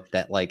know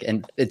that. Like,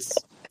 and it's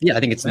I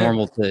think it's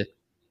normal to.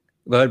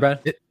 Go ahead,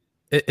 Brad.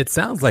 It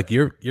sounds like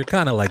you're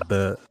kind of like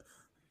the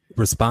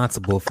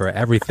responsible for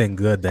everything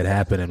good that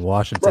happened in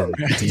Washington.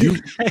 Bro, you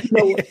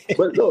know,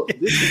 but look,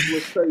 this is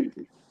what's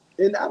crazy.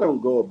 And I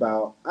don't go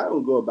about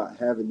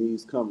having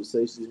these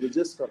conversations, but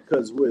just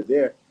because we're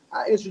there,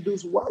 I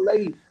introduced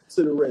Wale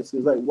to the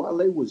Redskins. Like,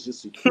 Wale was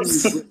just a huge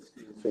Redskins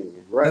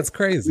fan, right? That's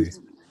crazy.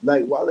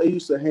 Like, Wale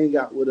used to hang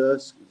out with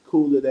us,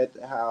 cool it at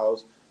the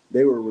house.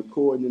 They were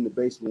recording in the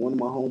basement. One of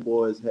my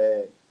homeboys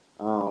had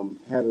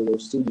a little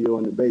studio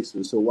in the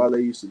basement, so Wale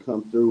used to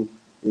come through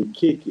and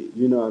kick it.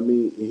 You know what I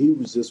mean? And he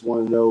was just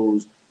one of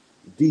those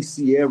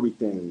DC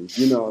everything.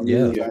 You know what I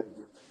mean? Yeah. Like,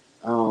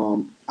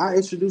 I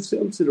introduced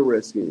him to the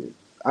Redskins.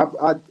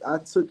 I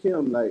took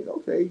him like,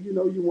 okay, you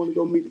know, you want to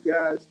go meet the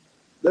guys?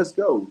 Let's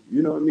go.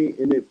 You know what I mean?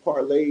 And it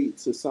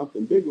parlayed to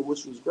something bigger,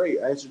 which was great.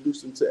 I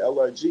introduced him to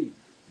LRG.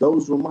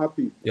 Those were my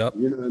people. Yep.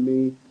 You know what I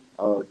mean?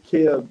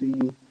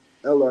 KLD,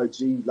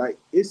 LRG. Like,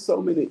 it's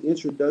so many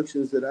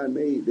introductions that I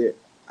made that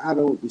I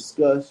don't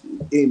discuss.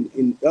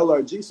 In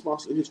LRG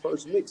sponsored his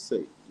first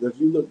mixtape. If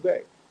you look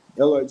back,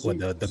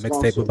 LRG the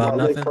mixtape about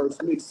nothing. First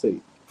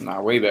mixtape.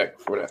 Nah, way back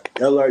before that.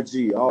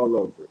 LRG all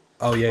over it.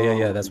 Oh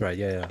yeah, that's right.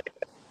 Yeah.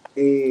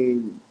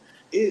 And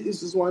it's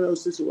just one of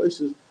those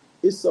situations.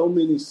 It's so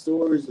many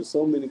stories and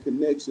so many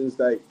connections.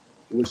 Like,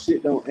 when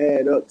shit don't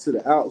add up to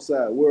the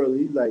outside world,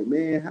 he's like,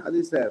 man, how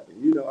this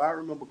happened? You know, I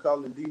remember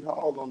calling D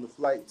Hall on the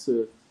flight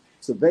to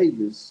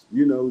Vegas.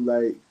 You know,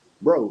 like,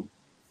 bro,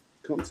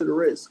 come to the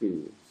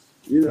Redskins.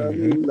 You know what I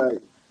mean?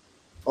 Like,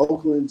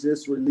 Oakland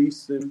just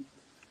released him.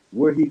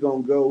 Where he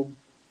gonna go?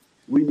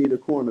 We need a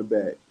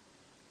cornerback.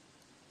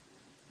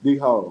 D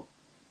Hall,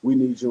 we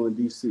need you in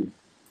DC.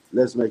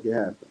 Let's make it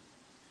happen.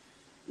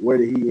 Where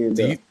did he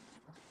end up?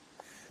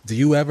 Do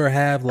you ever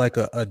have like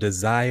a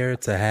desire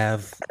to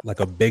have like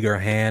a bigger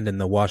hand in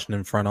the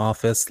Washington front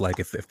office? Like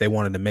if they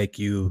wanted to make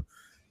you,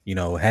 you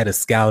know, head of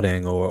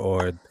scouting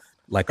or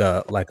like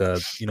a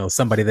you know,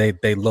 somebody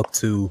they look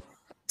to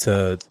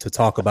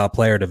talk about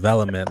player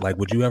development, like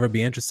would you ever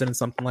be interested in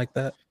something like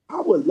that?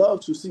 I would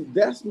love to. See,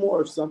 that's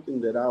more of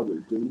something that I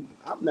would do.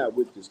 I'm not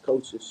with this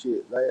coaching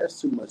shit. Like, that's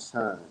too much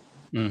time.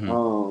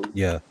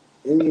 Yeah.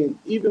 And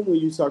even when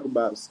you talk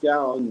about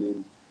scouting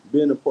and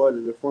being a part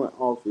of the front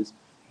office,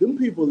 them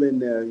people in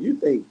there, you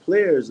think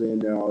players are in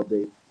there all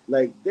day.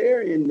 Like,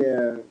 they're in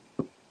there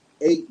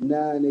 8,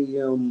 9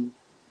 a.m.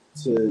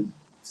 to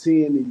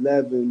 10,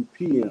 11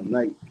 p.m.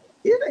 Like,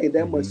 it ain't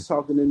that much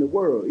talking in the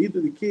world.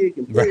 Either the kid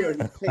can play or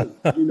he can't.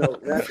 You know,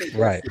 and I think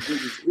that's the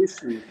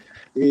biggest issue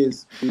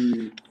is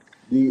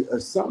the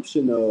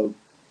assumption of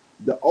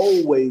the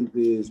old wave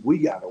is we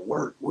gotta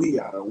work.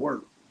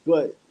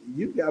 But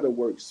you gotta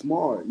work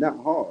smart,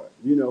 not hard,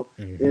 you know.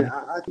 And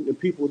I think the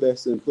people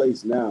that's in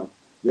place now,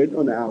 they're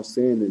doing an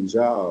outstanding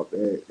job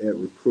at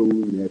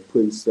recruiting, at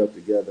putting stuff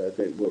together. I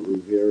think what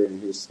Rivera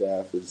and his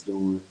staff is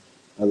doing,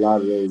 a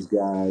lot of those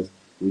guys,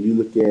 when you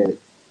look at,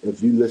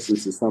 if you listen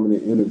to some of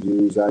the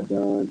interviews I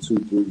done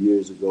 2-3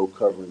 years ago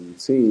covering the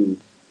team,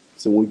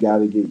 so we got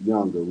to get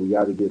younger. We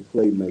got to get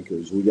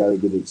playmakers. We got to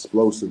get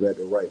explosive at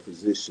the right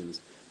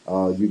positions.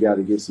 You got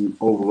to get some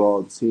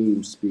overall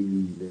team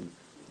speed and,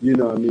 you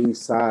know what I mean,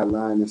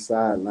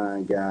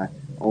 sideline guy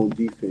on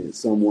defense,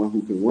 someone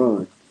who can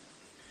run.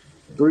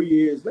 3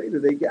 years later,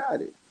 they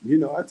got it. You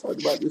know, I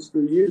talked about this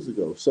 3 years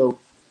ago. So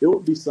it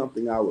would be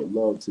something I would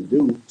love to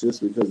do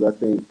just because I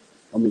think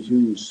I'm a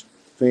huge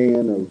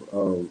fan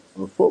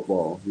of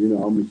football. You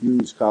know, I'm a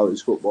huge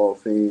college football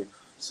fan.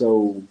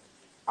 So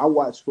I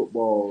watch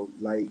football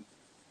like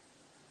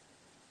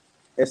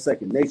it's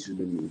second nature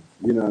to me.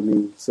 You know what I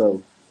mean?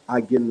 So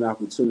I get an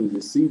opportunity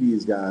to see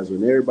these guys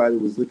when everybody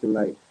was looking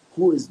like,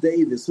 who is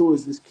Davis? Who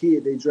is this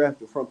kid they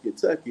drafted from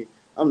Kentucky?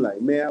 I'm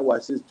like, man, I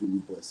watch this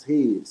dude bust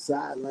head,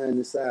 sideline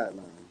to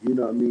sideline. You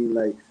know what I mean?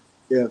 Like,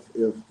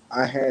 if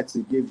I had to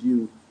give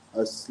you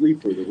a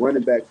sleeper, the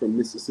running back from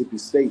Mississippi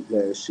State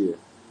last year,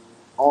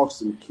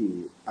 awesome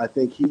kid. I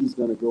think he's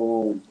going to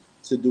go on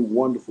to do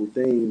wonderful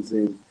things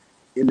in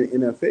the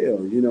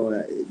NFL. You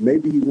know,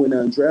 maybe he went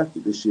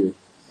undrafted this year.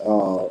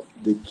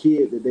 The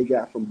kid that they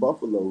got from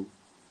Buffalo,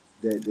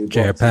 that they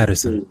Jared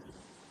Patterson.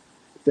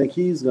 I think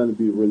he's going to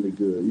be really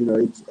good. You know,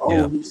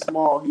 he's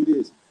small, he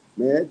is.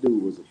 Man, that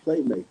dude was a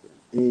playmaker.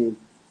 And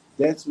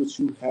that's what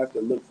you have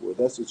to look for.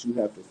 That's what you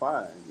have to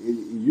find.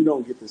 You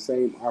don't get the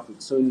same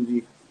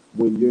opportunity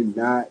when you're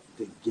not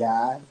the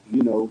guy.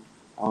 You know,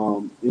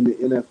 in the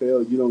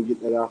NFL, you don't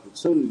get that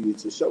opportunity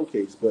to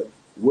showcase. But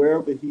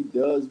wherever he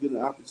does get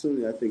an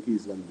opportunity, I think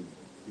he's going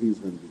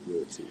to be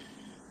good too.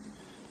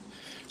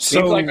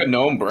 Seems like a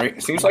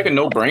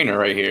no-brainer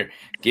right here.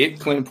 Get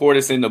Clint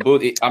Portis in the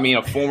booth. I mean,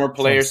 a former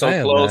player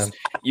so close. Man.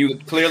 You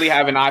clearly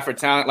have an eye for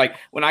talent. Like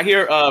when I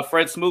hear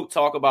Fred Smoot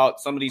talk about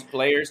some of these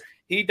players,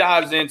 he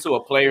dives into a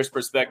player's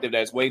perspective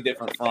that's way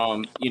different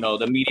from, you know,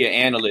 the media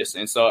analysts.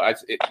 And so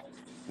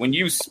when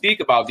you speak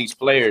about these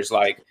players,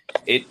 like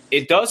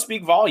it does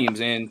speak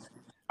volumes. And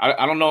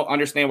I don't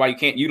understand why you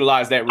can't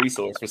utilize that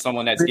resource for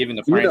someone that's giving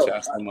the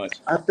franchise so much.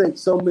 I think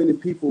so many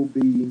people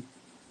and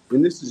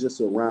this is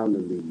just around the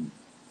league,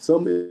 so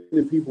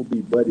many people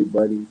be buddy.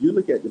 You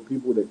look at the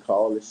people that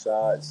call the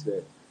shots,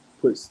 that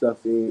put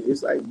stuff in.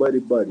 It's like buddy.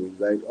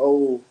 Like,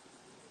 oh,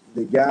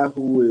 the guy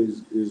who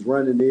is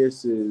running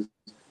this is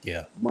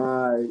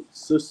my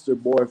sister,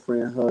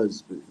 boyfriend,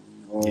 husband.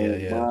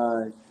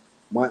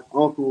 My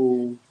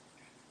uncle,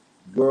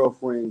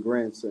 girlfriend,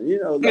 grandson.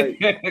 You know, like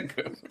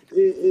it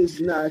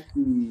is not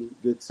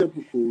the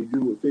typical you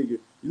would figure.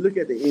 You look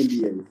at the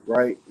NBA,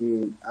 right?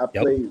 And I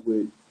played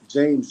with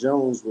James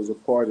Jones, was a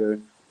part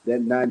of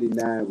that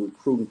 99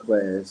 recruiting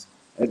class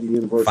at the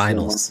University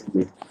Finals. of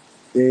Miami.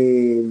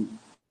 And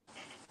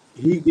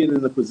he get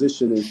in a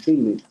position in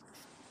Phoenix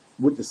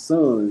with the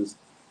Suns,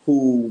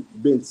 who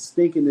been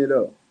stinking it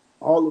up.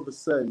 All of a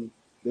sudden,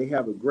 they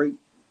have a great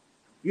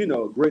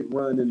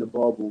run in the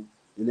bubble,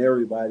 and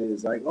everybody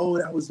is like, oh,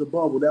 that was the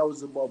bubble.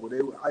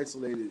 They were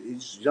isolated.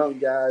 It's young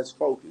guys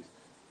focused.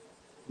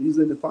 He's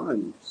in the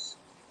finals.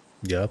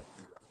 Yep.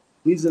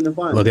 He's in the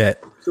finals. Look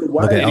at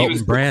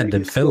Elton Brand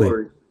in Philly.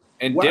 Story?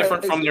 And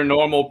different from their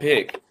normal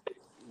pick.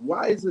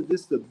 Why isn't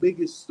this the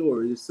biggest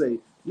story to say,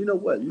 you know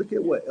what, look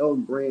at what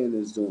Elton Brand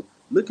is doing.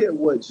 Look at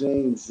what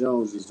James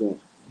Jones is doing.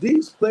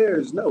 These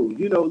players know,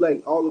 you know,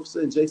 like all of a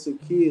sudden Jason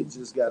Kidd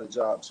just got a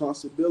job.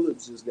 Chauncey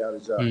Billups just got a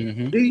job.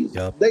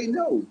 Mm-hmm. They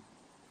know.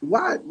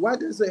 Why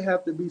does it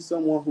have to be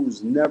someone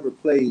who's never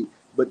played,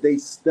 but they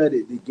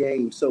studied the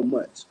game so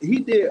much? He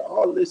did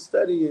all this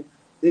studying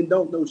and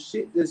don't know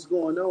shit that's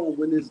going on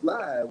when it's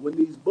live, when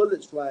these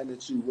bullets flying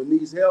at you, when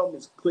these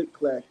helmets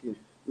click-clacking.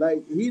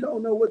 Like, he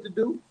don't know what to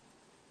do.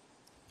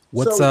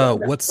 What's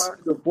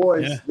the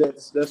voice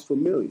that's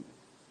familiar?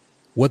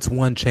 What's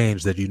one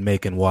change that you'd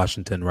make in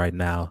Washington right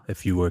now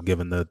if you were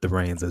given the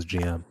reins as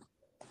GM?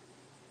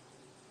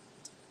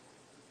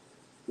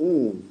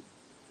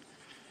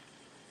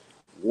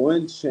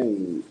 One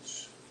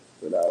change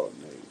that I would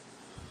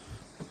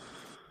make.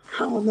 I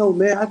don't know,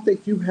 man. I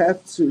think you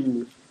have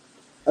to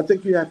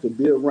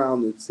be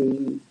around the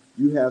team.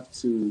 You have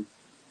to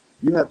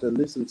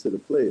listen to the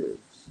players.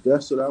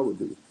 That's what I would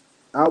do.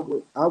 I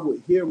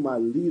would hear my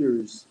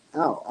leaders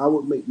out. I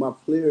would make my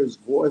players'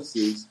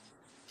 voices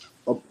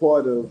a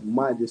part of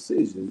my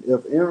decision.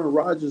 If Aaron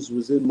Rodgers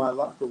was in my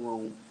locker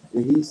room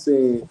and he's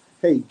saying,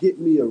 hey, get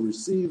me a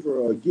receiver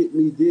or get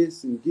me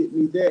this and get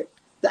me that,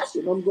 that's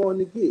what I'm going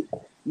to get.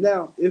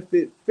 Now, if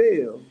it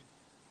fails,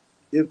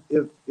 if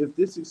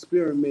this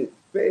experiment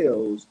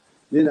fails,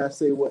 then I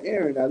say, well,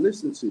 Aaron, I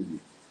listened to you.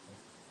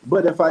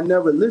 But if I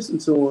never listen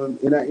to him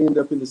and I end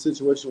up in the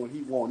situation where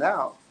he won't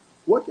out,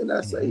 what can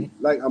I say?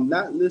 Like, I'm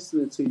not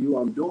listening to you.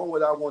 I'm doing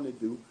what I want to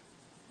do.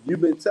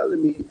 You've been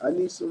telling me I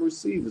need some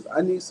receivers.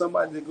 I need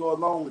somebody to go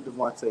along with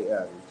Devontae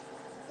Adams.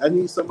 I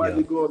need somebody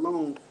to go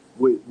along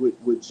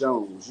with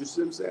Jones. You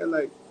see what I'm saying?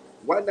 Like,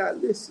 why not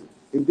listen?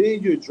 And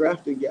then you're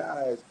drafting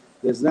guys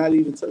that's not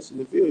even touching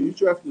the field. You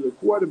drafted a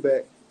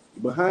quarterback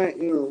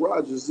behind Aaron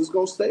Rodgers. It's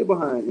going to stay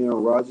behind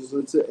Aaron Rodgers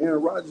until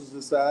Aaron Rodgers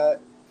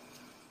decides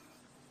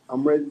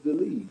I'm ready to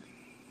leave.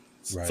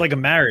 It's like a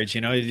marriage,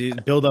 you know, you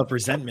build up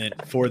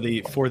resentment for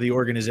the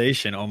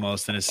organization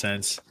almost in a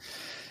sense.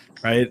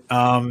 Right.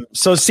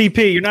 So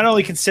CP, you're not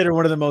only considered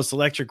one of the most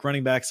electric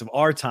running backs of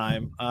our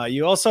time,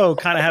 you also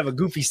kind of have a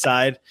goofy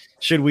side,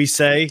 should we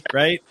say,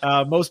 right?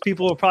 Most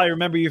people will probably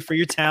remember you for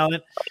your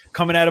talent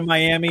coming out of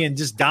Miami and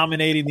just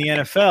dominating the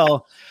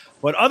NFL.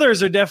 But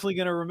others are definitely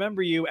going to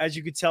remember you, as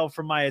you could tell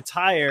from my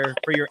attire,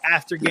 for your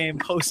after-game,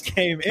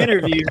 post-game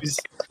interviews.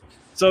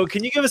 So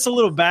can you give us a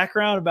little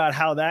background about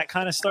how that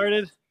kind of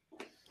started?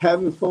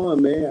 Having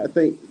fun, man. I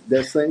think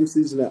that same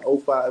season, that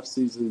 05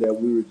 season that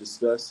we were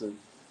discussing,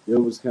 it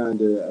was kind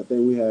of, I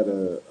think we had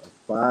a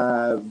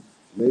 5-game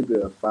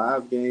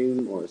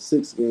or a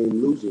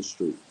 6-game losing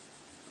streak.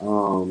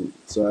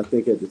 So I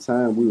think at the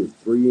time we were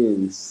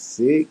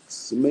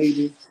 3-6,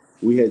 maybe.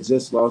 We had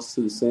just lost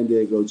to the San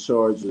Diego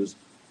Chargers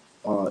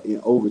in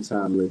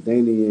overtime.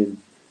 LaDainian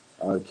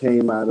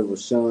came out of a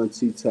Sean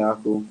T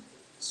tackle,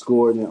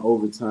 scored in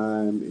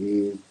overtime,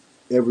 and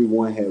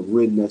everyone had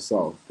written us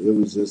off. It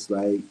was just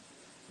like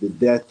the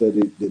death of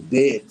the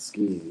dead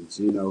skins,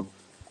 you know.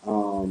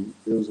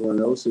 It was one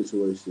of those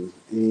situations.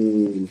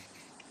 And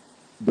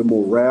the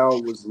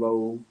morale was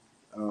low.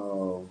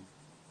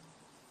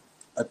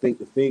 I think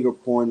the finger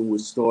pointing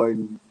was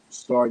starting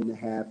to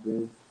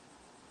happen.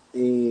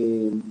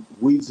 And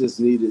we just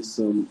needed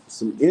some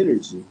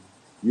energy.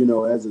 You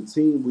know, as a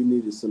team, we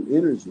needed some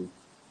energy.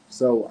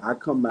 So I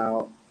come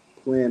out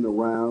playing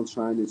around,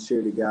 trying to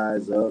cheer the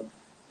guys up,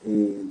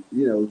 and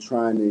you know,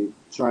 trying to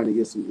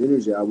get some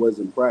energy. I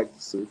wasn't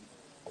practicing,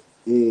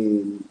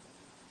 and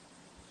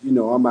you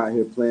know, I'm out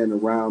here playing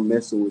around,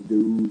 messing with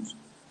dudes,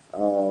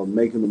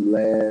 making them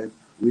laugh.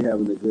 We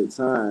having a good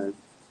time,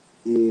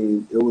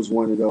 and it was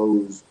one of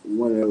those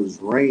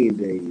rain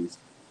days.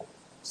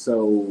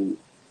 So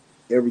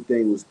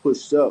everything was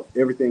pushed up,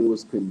 everything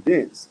was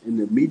condensed, and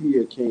the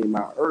media came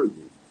out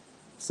early.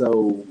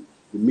 So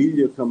the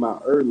media come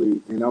out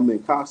early, and I'm in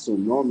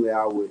costume. Normally,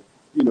 I would,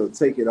 you know,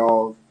 take it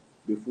off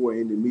before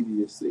any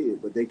media see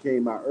it, but they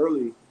came out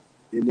early,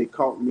 and they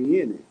caught me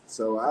in it.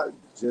 So I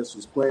just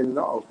was playing it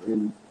off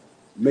and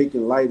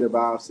making light of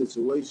our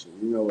situation.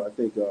 You know, I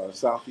think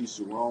Southeast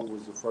Jerome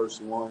was the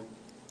first one.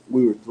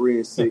 We were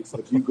 3-6.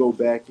 If you go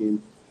back and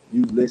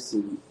you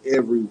listen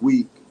every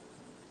week,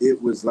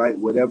 it was like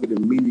whatever the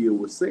media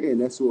was saying,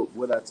 that's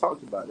what I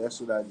talked about.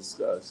 That's what I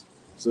discussed.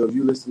 So if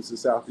you listen to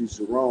Southeast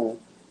Jerome,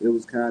 it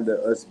was kind of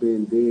us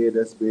being dead,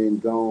 us being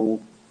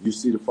gone. You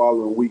see the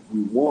following week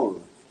we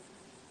won.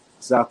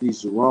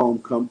 Southeast Jerome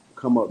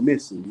come up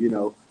missing, you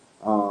know.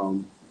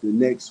 The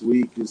next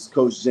week is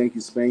Coach Janky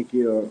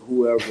Spanky or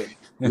whoever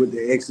with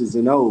the X's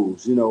and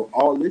O's. You know,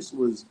 all this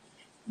was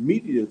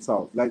media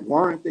talk. Like, why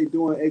aren't they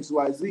doing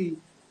XYZ?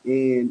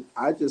 And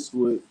I just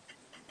would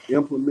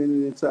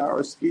implement it into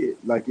our skit.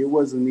 Like, it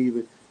wasn't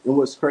even, and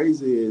what's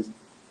crazy is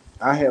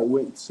I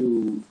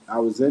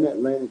was in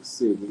Atlantic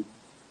City.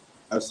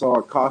 I saw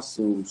a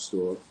costume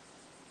store,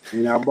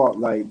 and I bought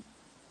like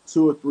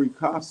 2 or 3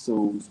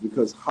 costumes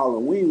because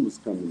Halloween was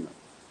coming up.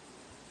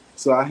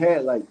 So I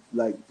had like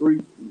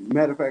 3.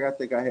 Matter of fact, I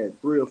think I had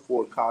 3 or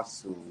 4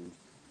 costumes.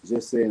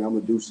 Just saying I'm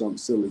gonna do something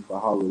silly for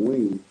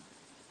Halloween,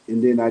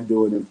 and then I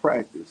do it in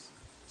practice.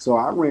 So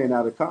I ran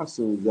out of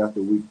costumes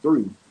after week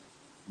 3,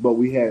 but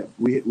we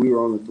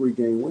were on a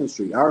 3-game win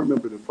streak. I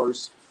remember the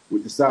first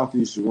with the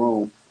Southeast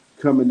Jerome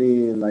coming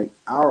in, like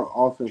our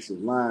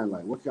offensive line,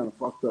 like what kind of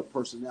fucked up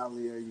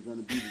personality are you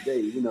gonna be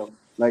today? You know,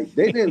 like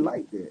they didn't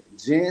like that.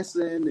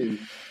 Jansen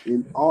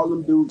and all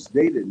them dudes,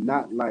 they did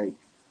not like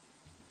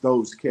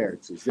those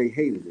characters. They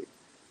hated it.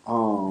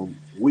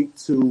 Week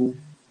 2,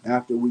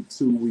 after week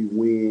 2, we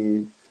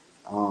win.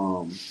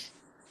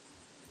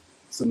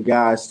 Some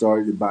guys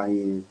started to buy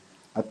in.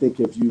 I think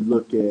if you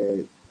look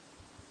at,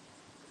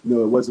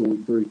 no, it wasn't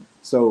week 3.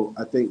 So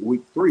I think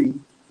week 3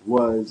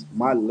 was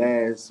my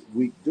last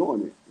week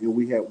doing it, and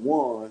we had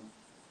won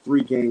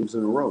 3 games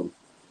in a row.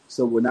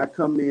 So when I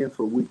come in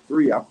for week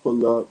 3, I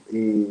pull up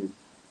and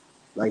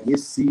like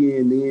it's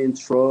CNN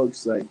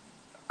trucks. Like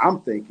I'm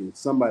thinking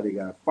somebody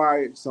got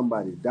fired,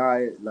 somebody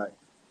died.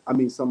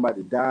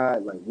 Somebody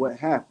died. Like what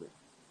happened?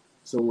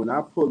 So when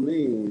I pull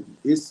in,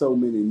 it's so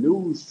many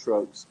news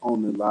trucks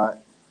on the lot.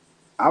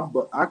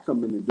 I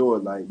come in the door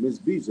like, Miss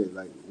BJ,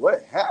 like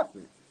what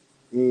happened?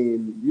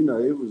 And you know,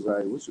 it was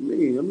like, what you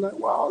mean? I'm like,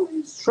 well, all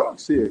these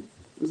trucks here.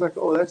 It's like,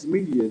 oh, that's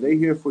media. They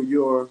here for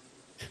your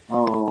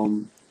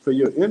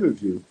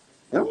interview.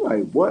 And I'm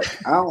like, what?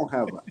 I don't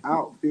have an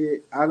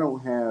outfit. I don't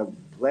have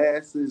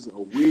glasses, a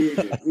wig,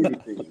 or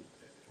anything.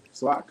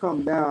 So I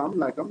come down. I'm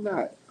like, I'm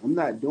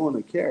not doing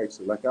a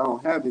character. Like I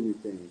don't have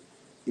anything.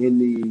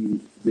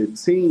 In the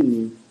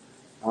team,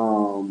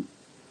 the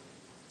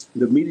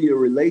media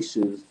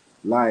relations,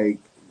 like,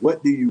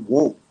 what do you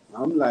want?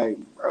 I'm like,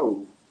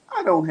 bro,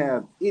 I don't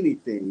have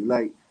anything.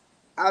 Like,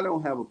 I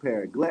don't have a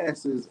pair of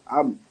glasses.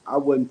 I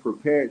wasn't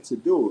prepared to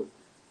do it.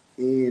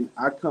 And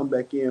I come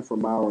back in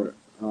from our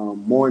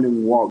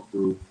morning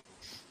walkthrough,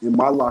 and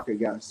my locker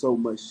got so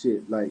much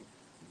shit. Like,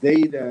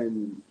 they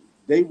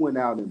went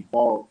out and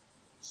bought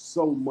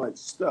so much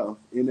stuff.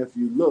 And if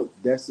you look,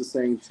 that's the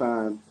same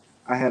time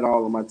I had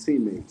all of my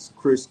teammates,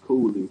 Chris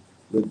Cooley,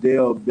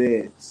 Liddell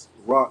Betts,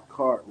 Rock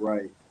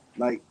Cartwright.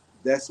 Like,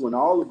 that's when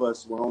all of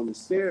us were on the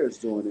stairs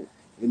doing it.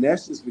 And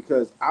that's just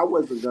because I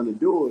wasn't going to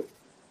do it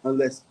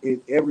unless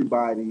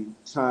everybody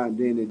chimed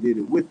in and did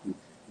it with me.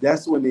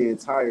 That's when the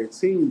entire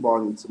team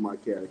bought into my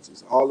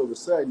characters. All of a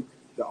sudden,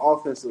 the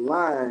offensive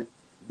line,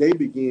 they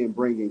began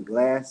bringing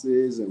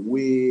glasses and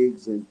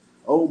wigs and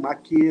oh, my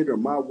kid or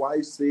my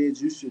wife said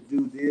you should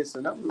do this.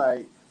 And I'm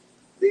like,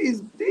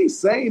 these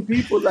same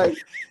people, like,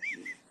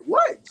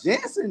 what?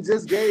 Jansen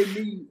just gave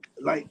me,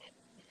 like,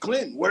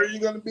 Clinton, where are you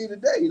going to be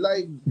today?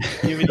 Like,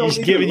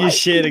 giving you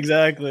shit,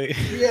 exactly.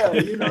 Yeah,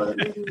 you know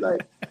what I mean?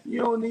 Like, you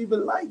don't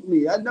even like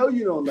me. I know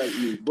you don't like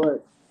me,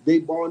 but they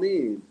bought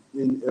in.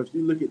 And if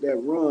you look at that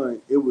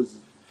run, it was,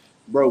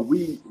 bro,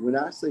 when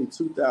I say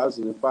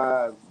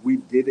 2005, we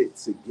did it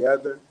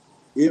together.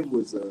 It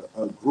was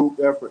a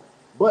group effort.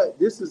 But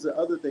this is the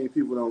other thing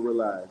people don't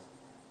realize.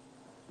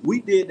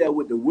 We did that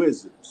with the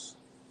Wizards.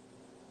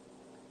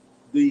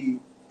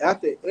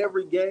 After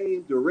every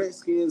game, the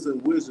Redskins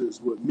and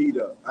Wizards would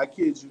meet up. I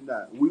kid you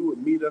not. We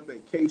would meet up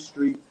at K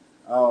Street.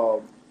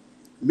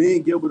 Me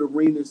and Gilbert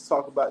Arenas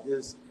talk about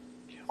this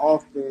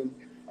often.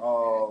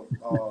 Karan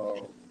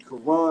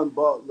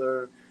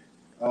Butler,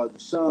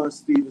 Deshaun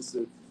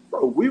Stevenson.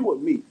 Bro, we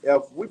would meet.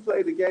 If we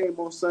played the game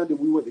on Sunday,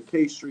 we went to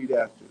K Street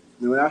after.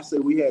 And when I say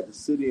we had the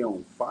city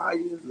on fire,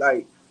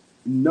 like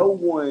no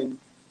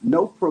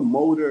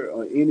promoter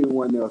or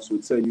anyone else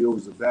would tell you it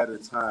was a better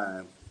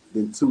time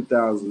than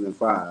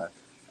 2005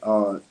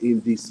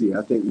 in DC.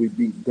 I think we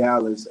beat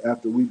Dallas.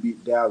 After we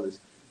beat Dallas,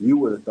 you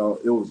would have thought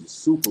it was a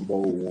Super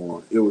Bowl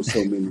one. It was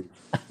so many,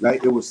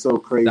 like it was so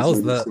crazy. That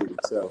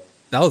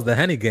was the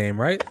Henny game,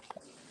 right?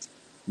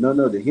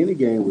 No, the Henny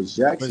game was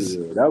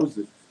Jacksonville. That was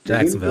the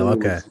Jacksonville.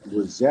 Okay,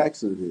 was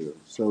Jacksonville.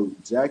 So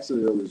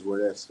Jacksonville is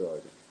where that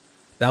started.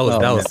 That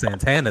was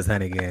Santana's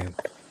Henny game.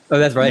 Oh,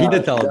 that's right. He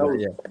did tell us.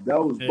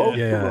 That was both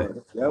of us.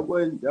 That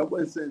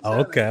wasn't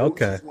Santana.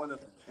 Okay.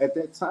 At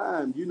that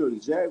time, you know, the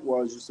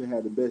Jaguars used to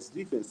have the best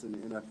defense in the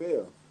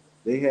NFL.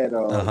 They had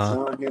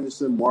John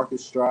Henderson,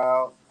 Marcus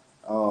Stroud,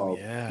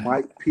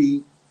 Mike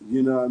Pete.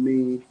 You know what I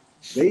mean?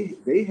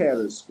 They had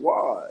a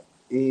squad,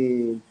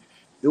 and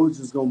it was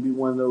just gonna be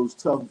one of those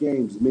tough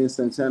games. Me and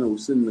Santana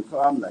was sitting in the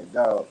car. I'm like,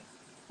 dog,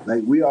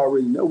 like we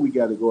already know we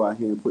got to go out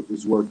here and put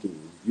this work in.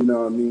 You know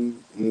what I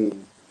mean?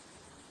 And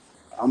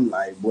I'm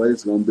like, boy,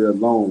 it's gonna be a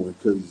long one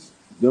because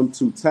them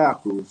two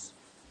tackles.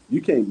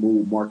 You can't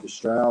move Marcus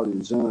Stroud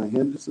and John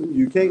Henderson.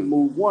 You can't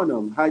move one of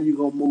them. How you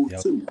gonna move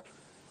two?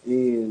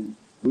 And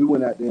we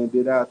went out there and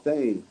did our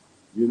thing.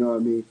 You know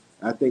what I mean?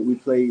 I think we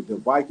played the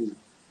Vikings.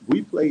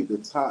 We played the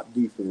top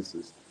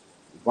defenses.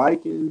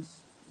 Vikings,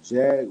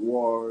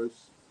 Jaguars,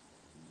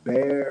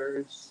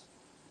 Bears,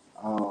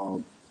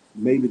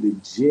 maybe the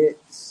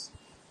Jets.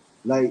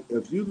 Like,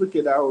 if you look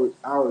at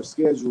our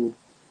schedule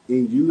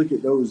and you look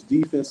at those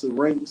defensive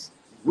ranks,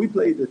 we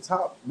played at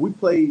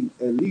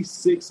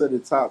least 6 of the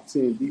top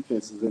 10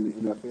 defenses in the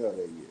NFL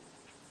that year.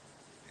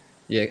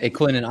 Yeah, hey,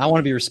 Clinton, I want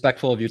to be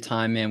respectful of your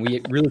time, man.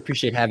 We really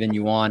appreciate having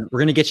you on. We're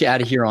going to get you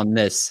out of here on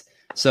this.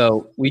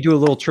 So we do a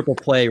little triple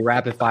play,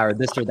 rapid fire,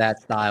 this or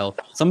that style.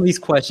 Some of these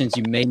questions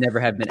you may never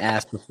have been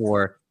asked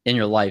before in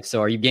your life.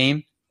 So are you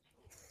game?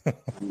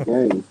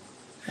 Game.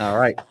 All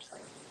right.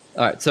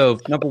 So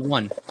number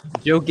 1,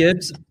 Joe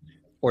Gibbs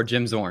or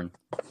Jim Zorn?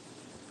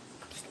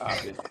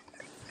 Stop it.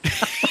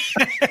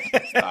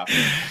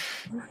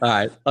 All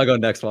right, I'll go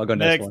next one.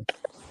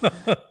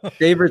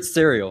 Favorite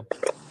cereal?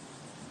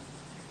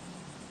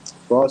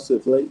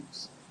 Frosted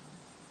Flakes.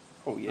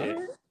 Oh yeah.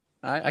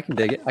 All right, I can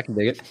dig it.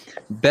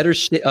 Better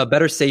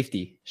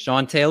safety,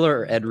 Sean Taylor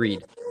or Ed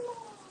Reed?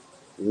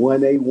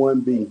 1A,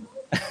 1B.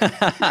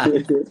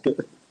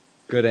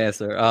 Good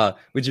answer.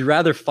 Would you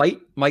rather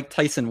fight Mike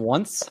Tyson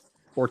once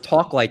or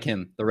talk like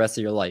him the rest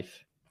of your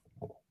life?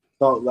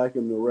 Talk like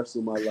him the rest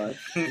of my life.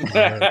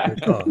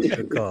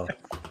 Good call.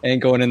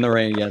 Ain't going in the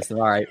rain against him.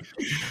 All right.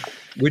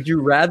 Would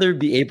you rather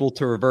be able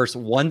to reverse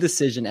one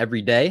decision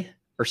every day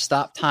or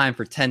stop time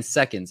for 10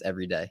 seconds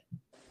every day?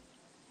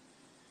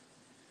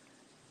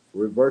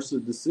 Reverse a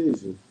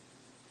decision.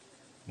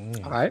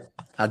 All right.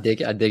 I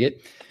dig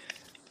it.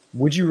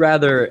 Would you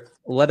rather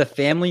let a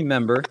family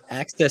member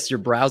access your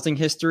browsing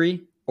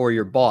history or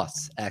your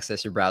boss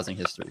access your browsing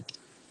history?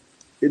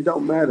 It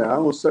don't matter. I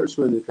don't search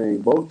for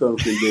anything. Both of them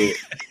can do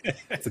it.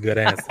 That's a good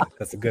answer.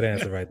 That's a good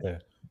answer right there.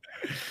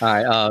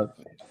 All right.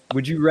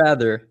 Would you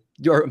rather,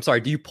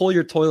 do you pull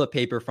your toilet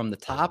paper from the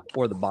top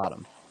or the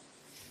bottom?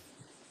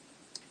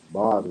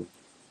 Bottom.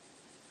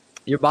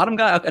 You're bottom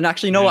guy? And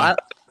actually, no, I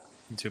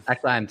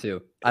am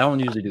too. I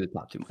don't usually do the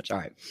top too much. All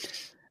right.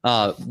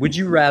 Would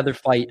you rather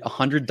fight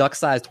 100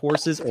 duck-sized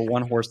horses or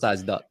 1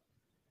 horse-sized duck?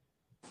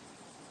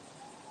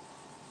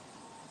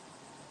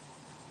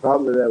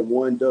 Probably that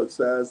 1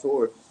 duck-sized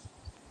horse.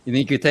 You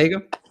think you could take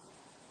him?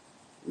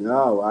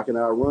 No, I can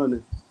outrun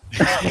it.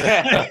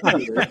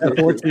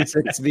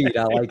 4.26 speed.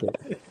 I like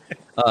it.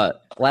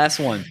 Last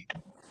one.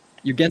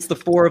 You're against the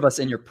 4 of us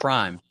in your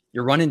prime.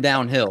 You're running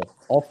downhill.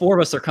 All 4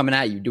 of us are coming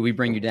at you. Do we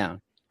bring you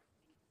down?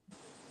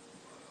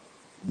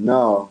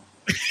 No.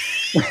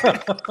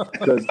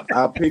 Because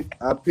I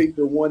pick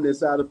the one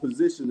that's out of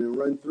position and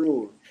run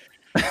through him.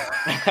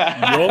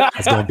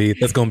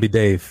 That's gonna be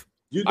Dave.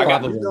 You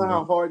know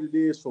how hard it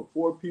is for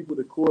 4 people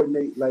to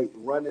coordinate, like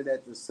running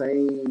at the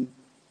same.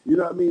 You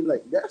know what I mean?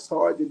 Like that's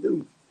hard to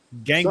do.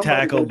 Gang Somebody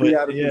tackle, be but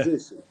out of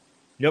position.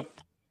 Yep.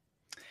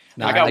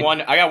 I got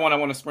one. I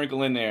want to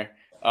sprinkle in there.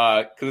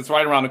 because it's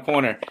right around the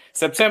corner.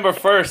 September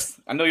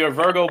 1st. I know you're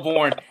Virgo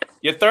born.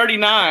 You're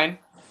 39.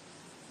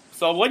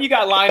 So what you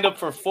got lined up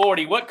for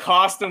 40? What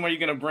costume are you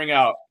going to bring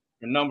out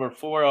for number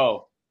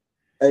 40?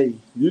 Hey,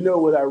 you know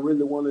what I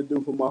really want to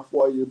do for my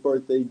 40th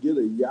birthday? Get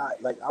a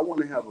yacht. Like, I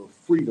want to have a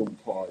freedom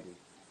party.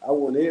 I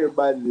want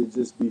everybody to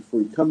just be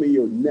free. Come in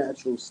your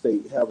natural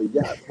state. Have a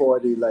yacht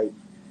party, like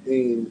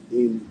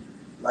in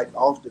like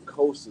off the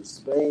coast of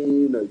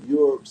Spain or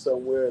Europe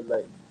somewhere.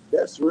 Like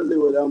that's really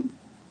what I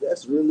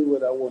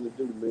want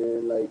to do,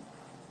 man. Like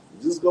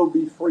just go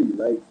be free.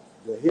 Like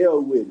the hell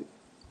with it.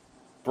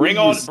 Bring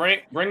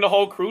the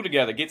whole crew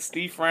together. Get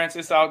Steve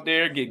Francis out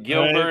there. Get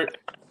Gilbert.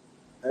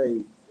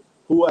 Hey,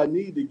 who I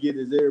need to get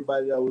is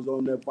everybody that was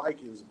on that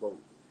Vikings boat.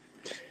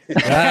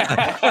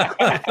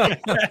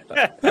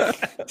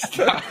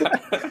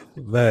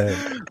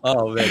 Man.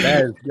 Oh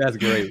man, that's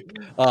great.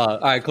 All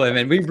right, Clay,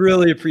 man, we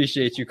really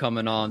appreciate you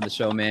coming on the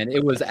show, man.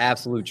 It was an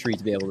absolute treat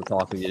to be able to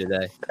talk with you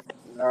today.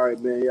 All right,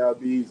 man, y'all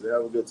be easy.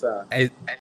 Have a good time. Hey,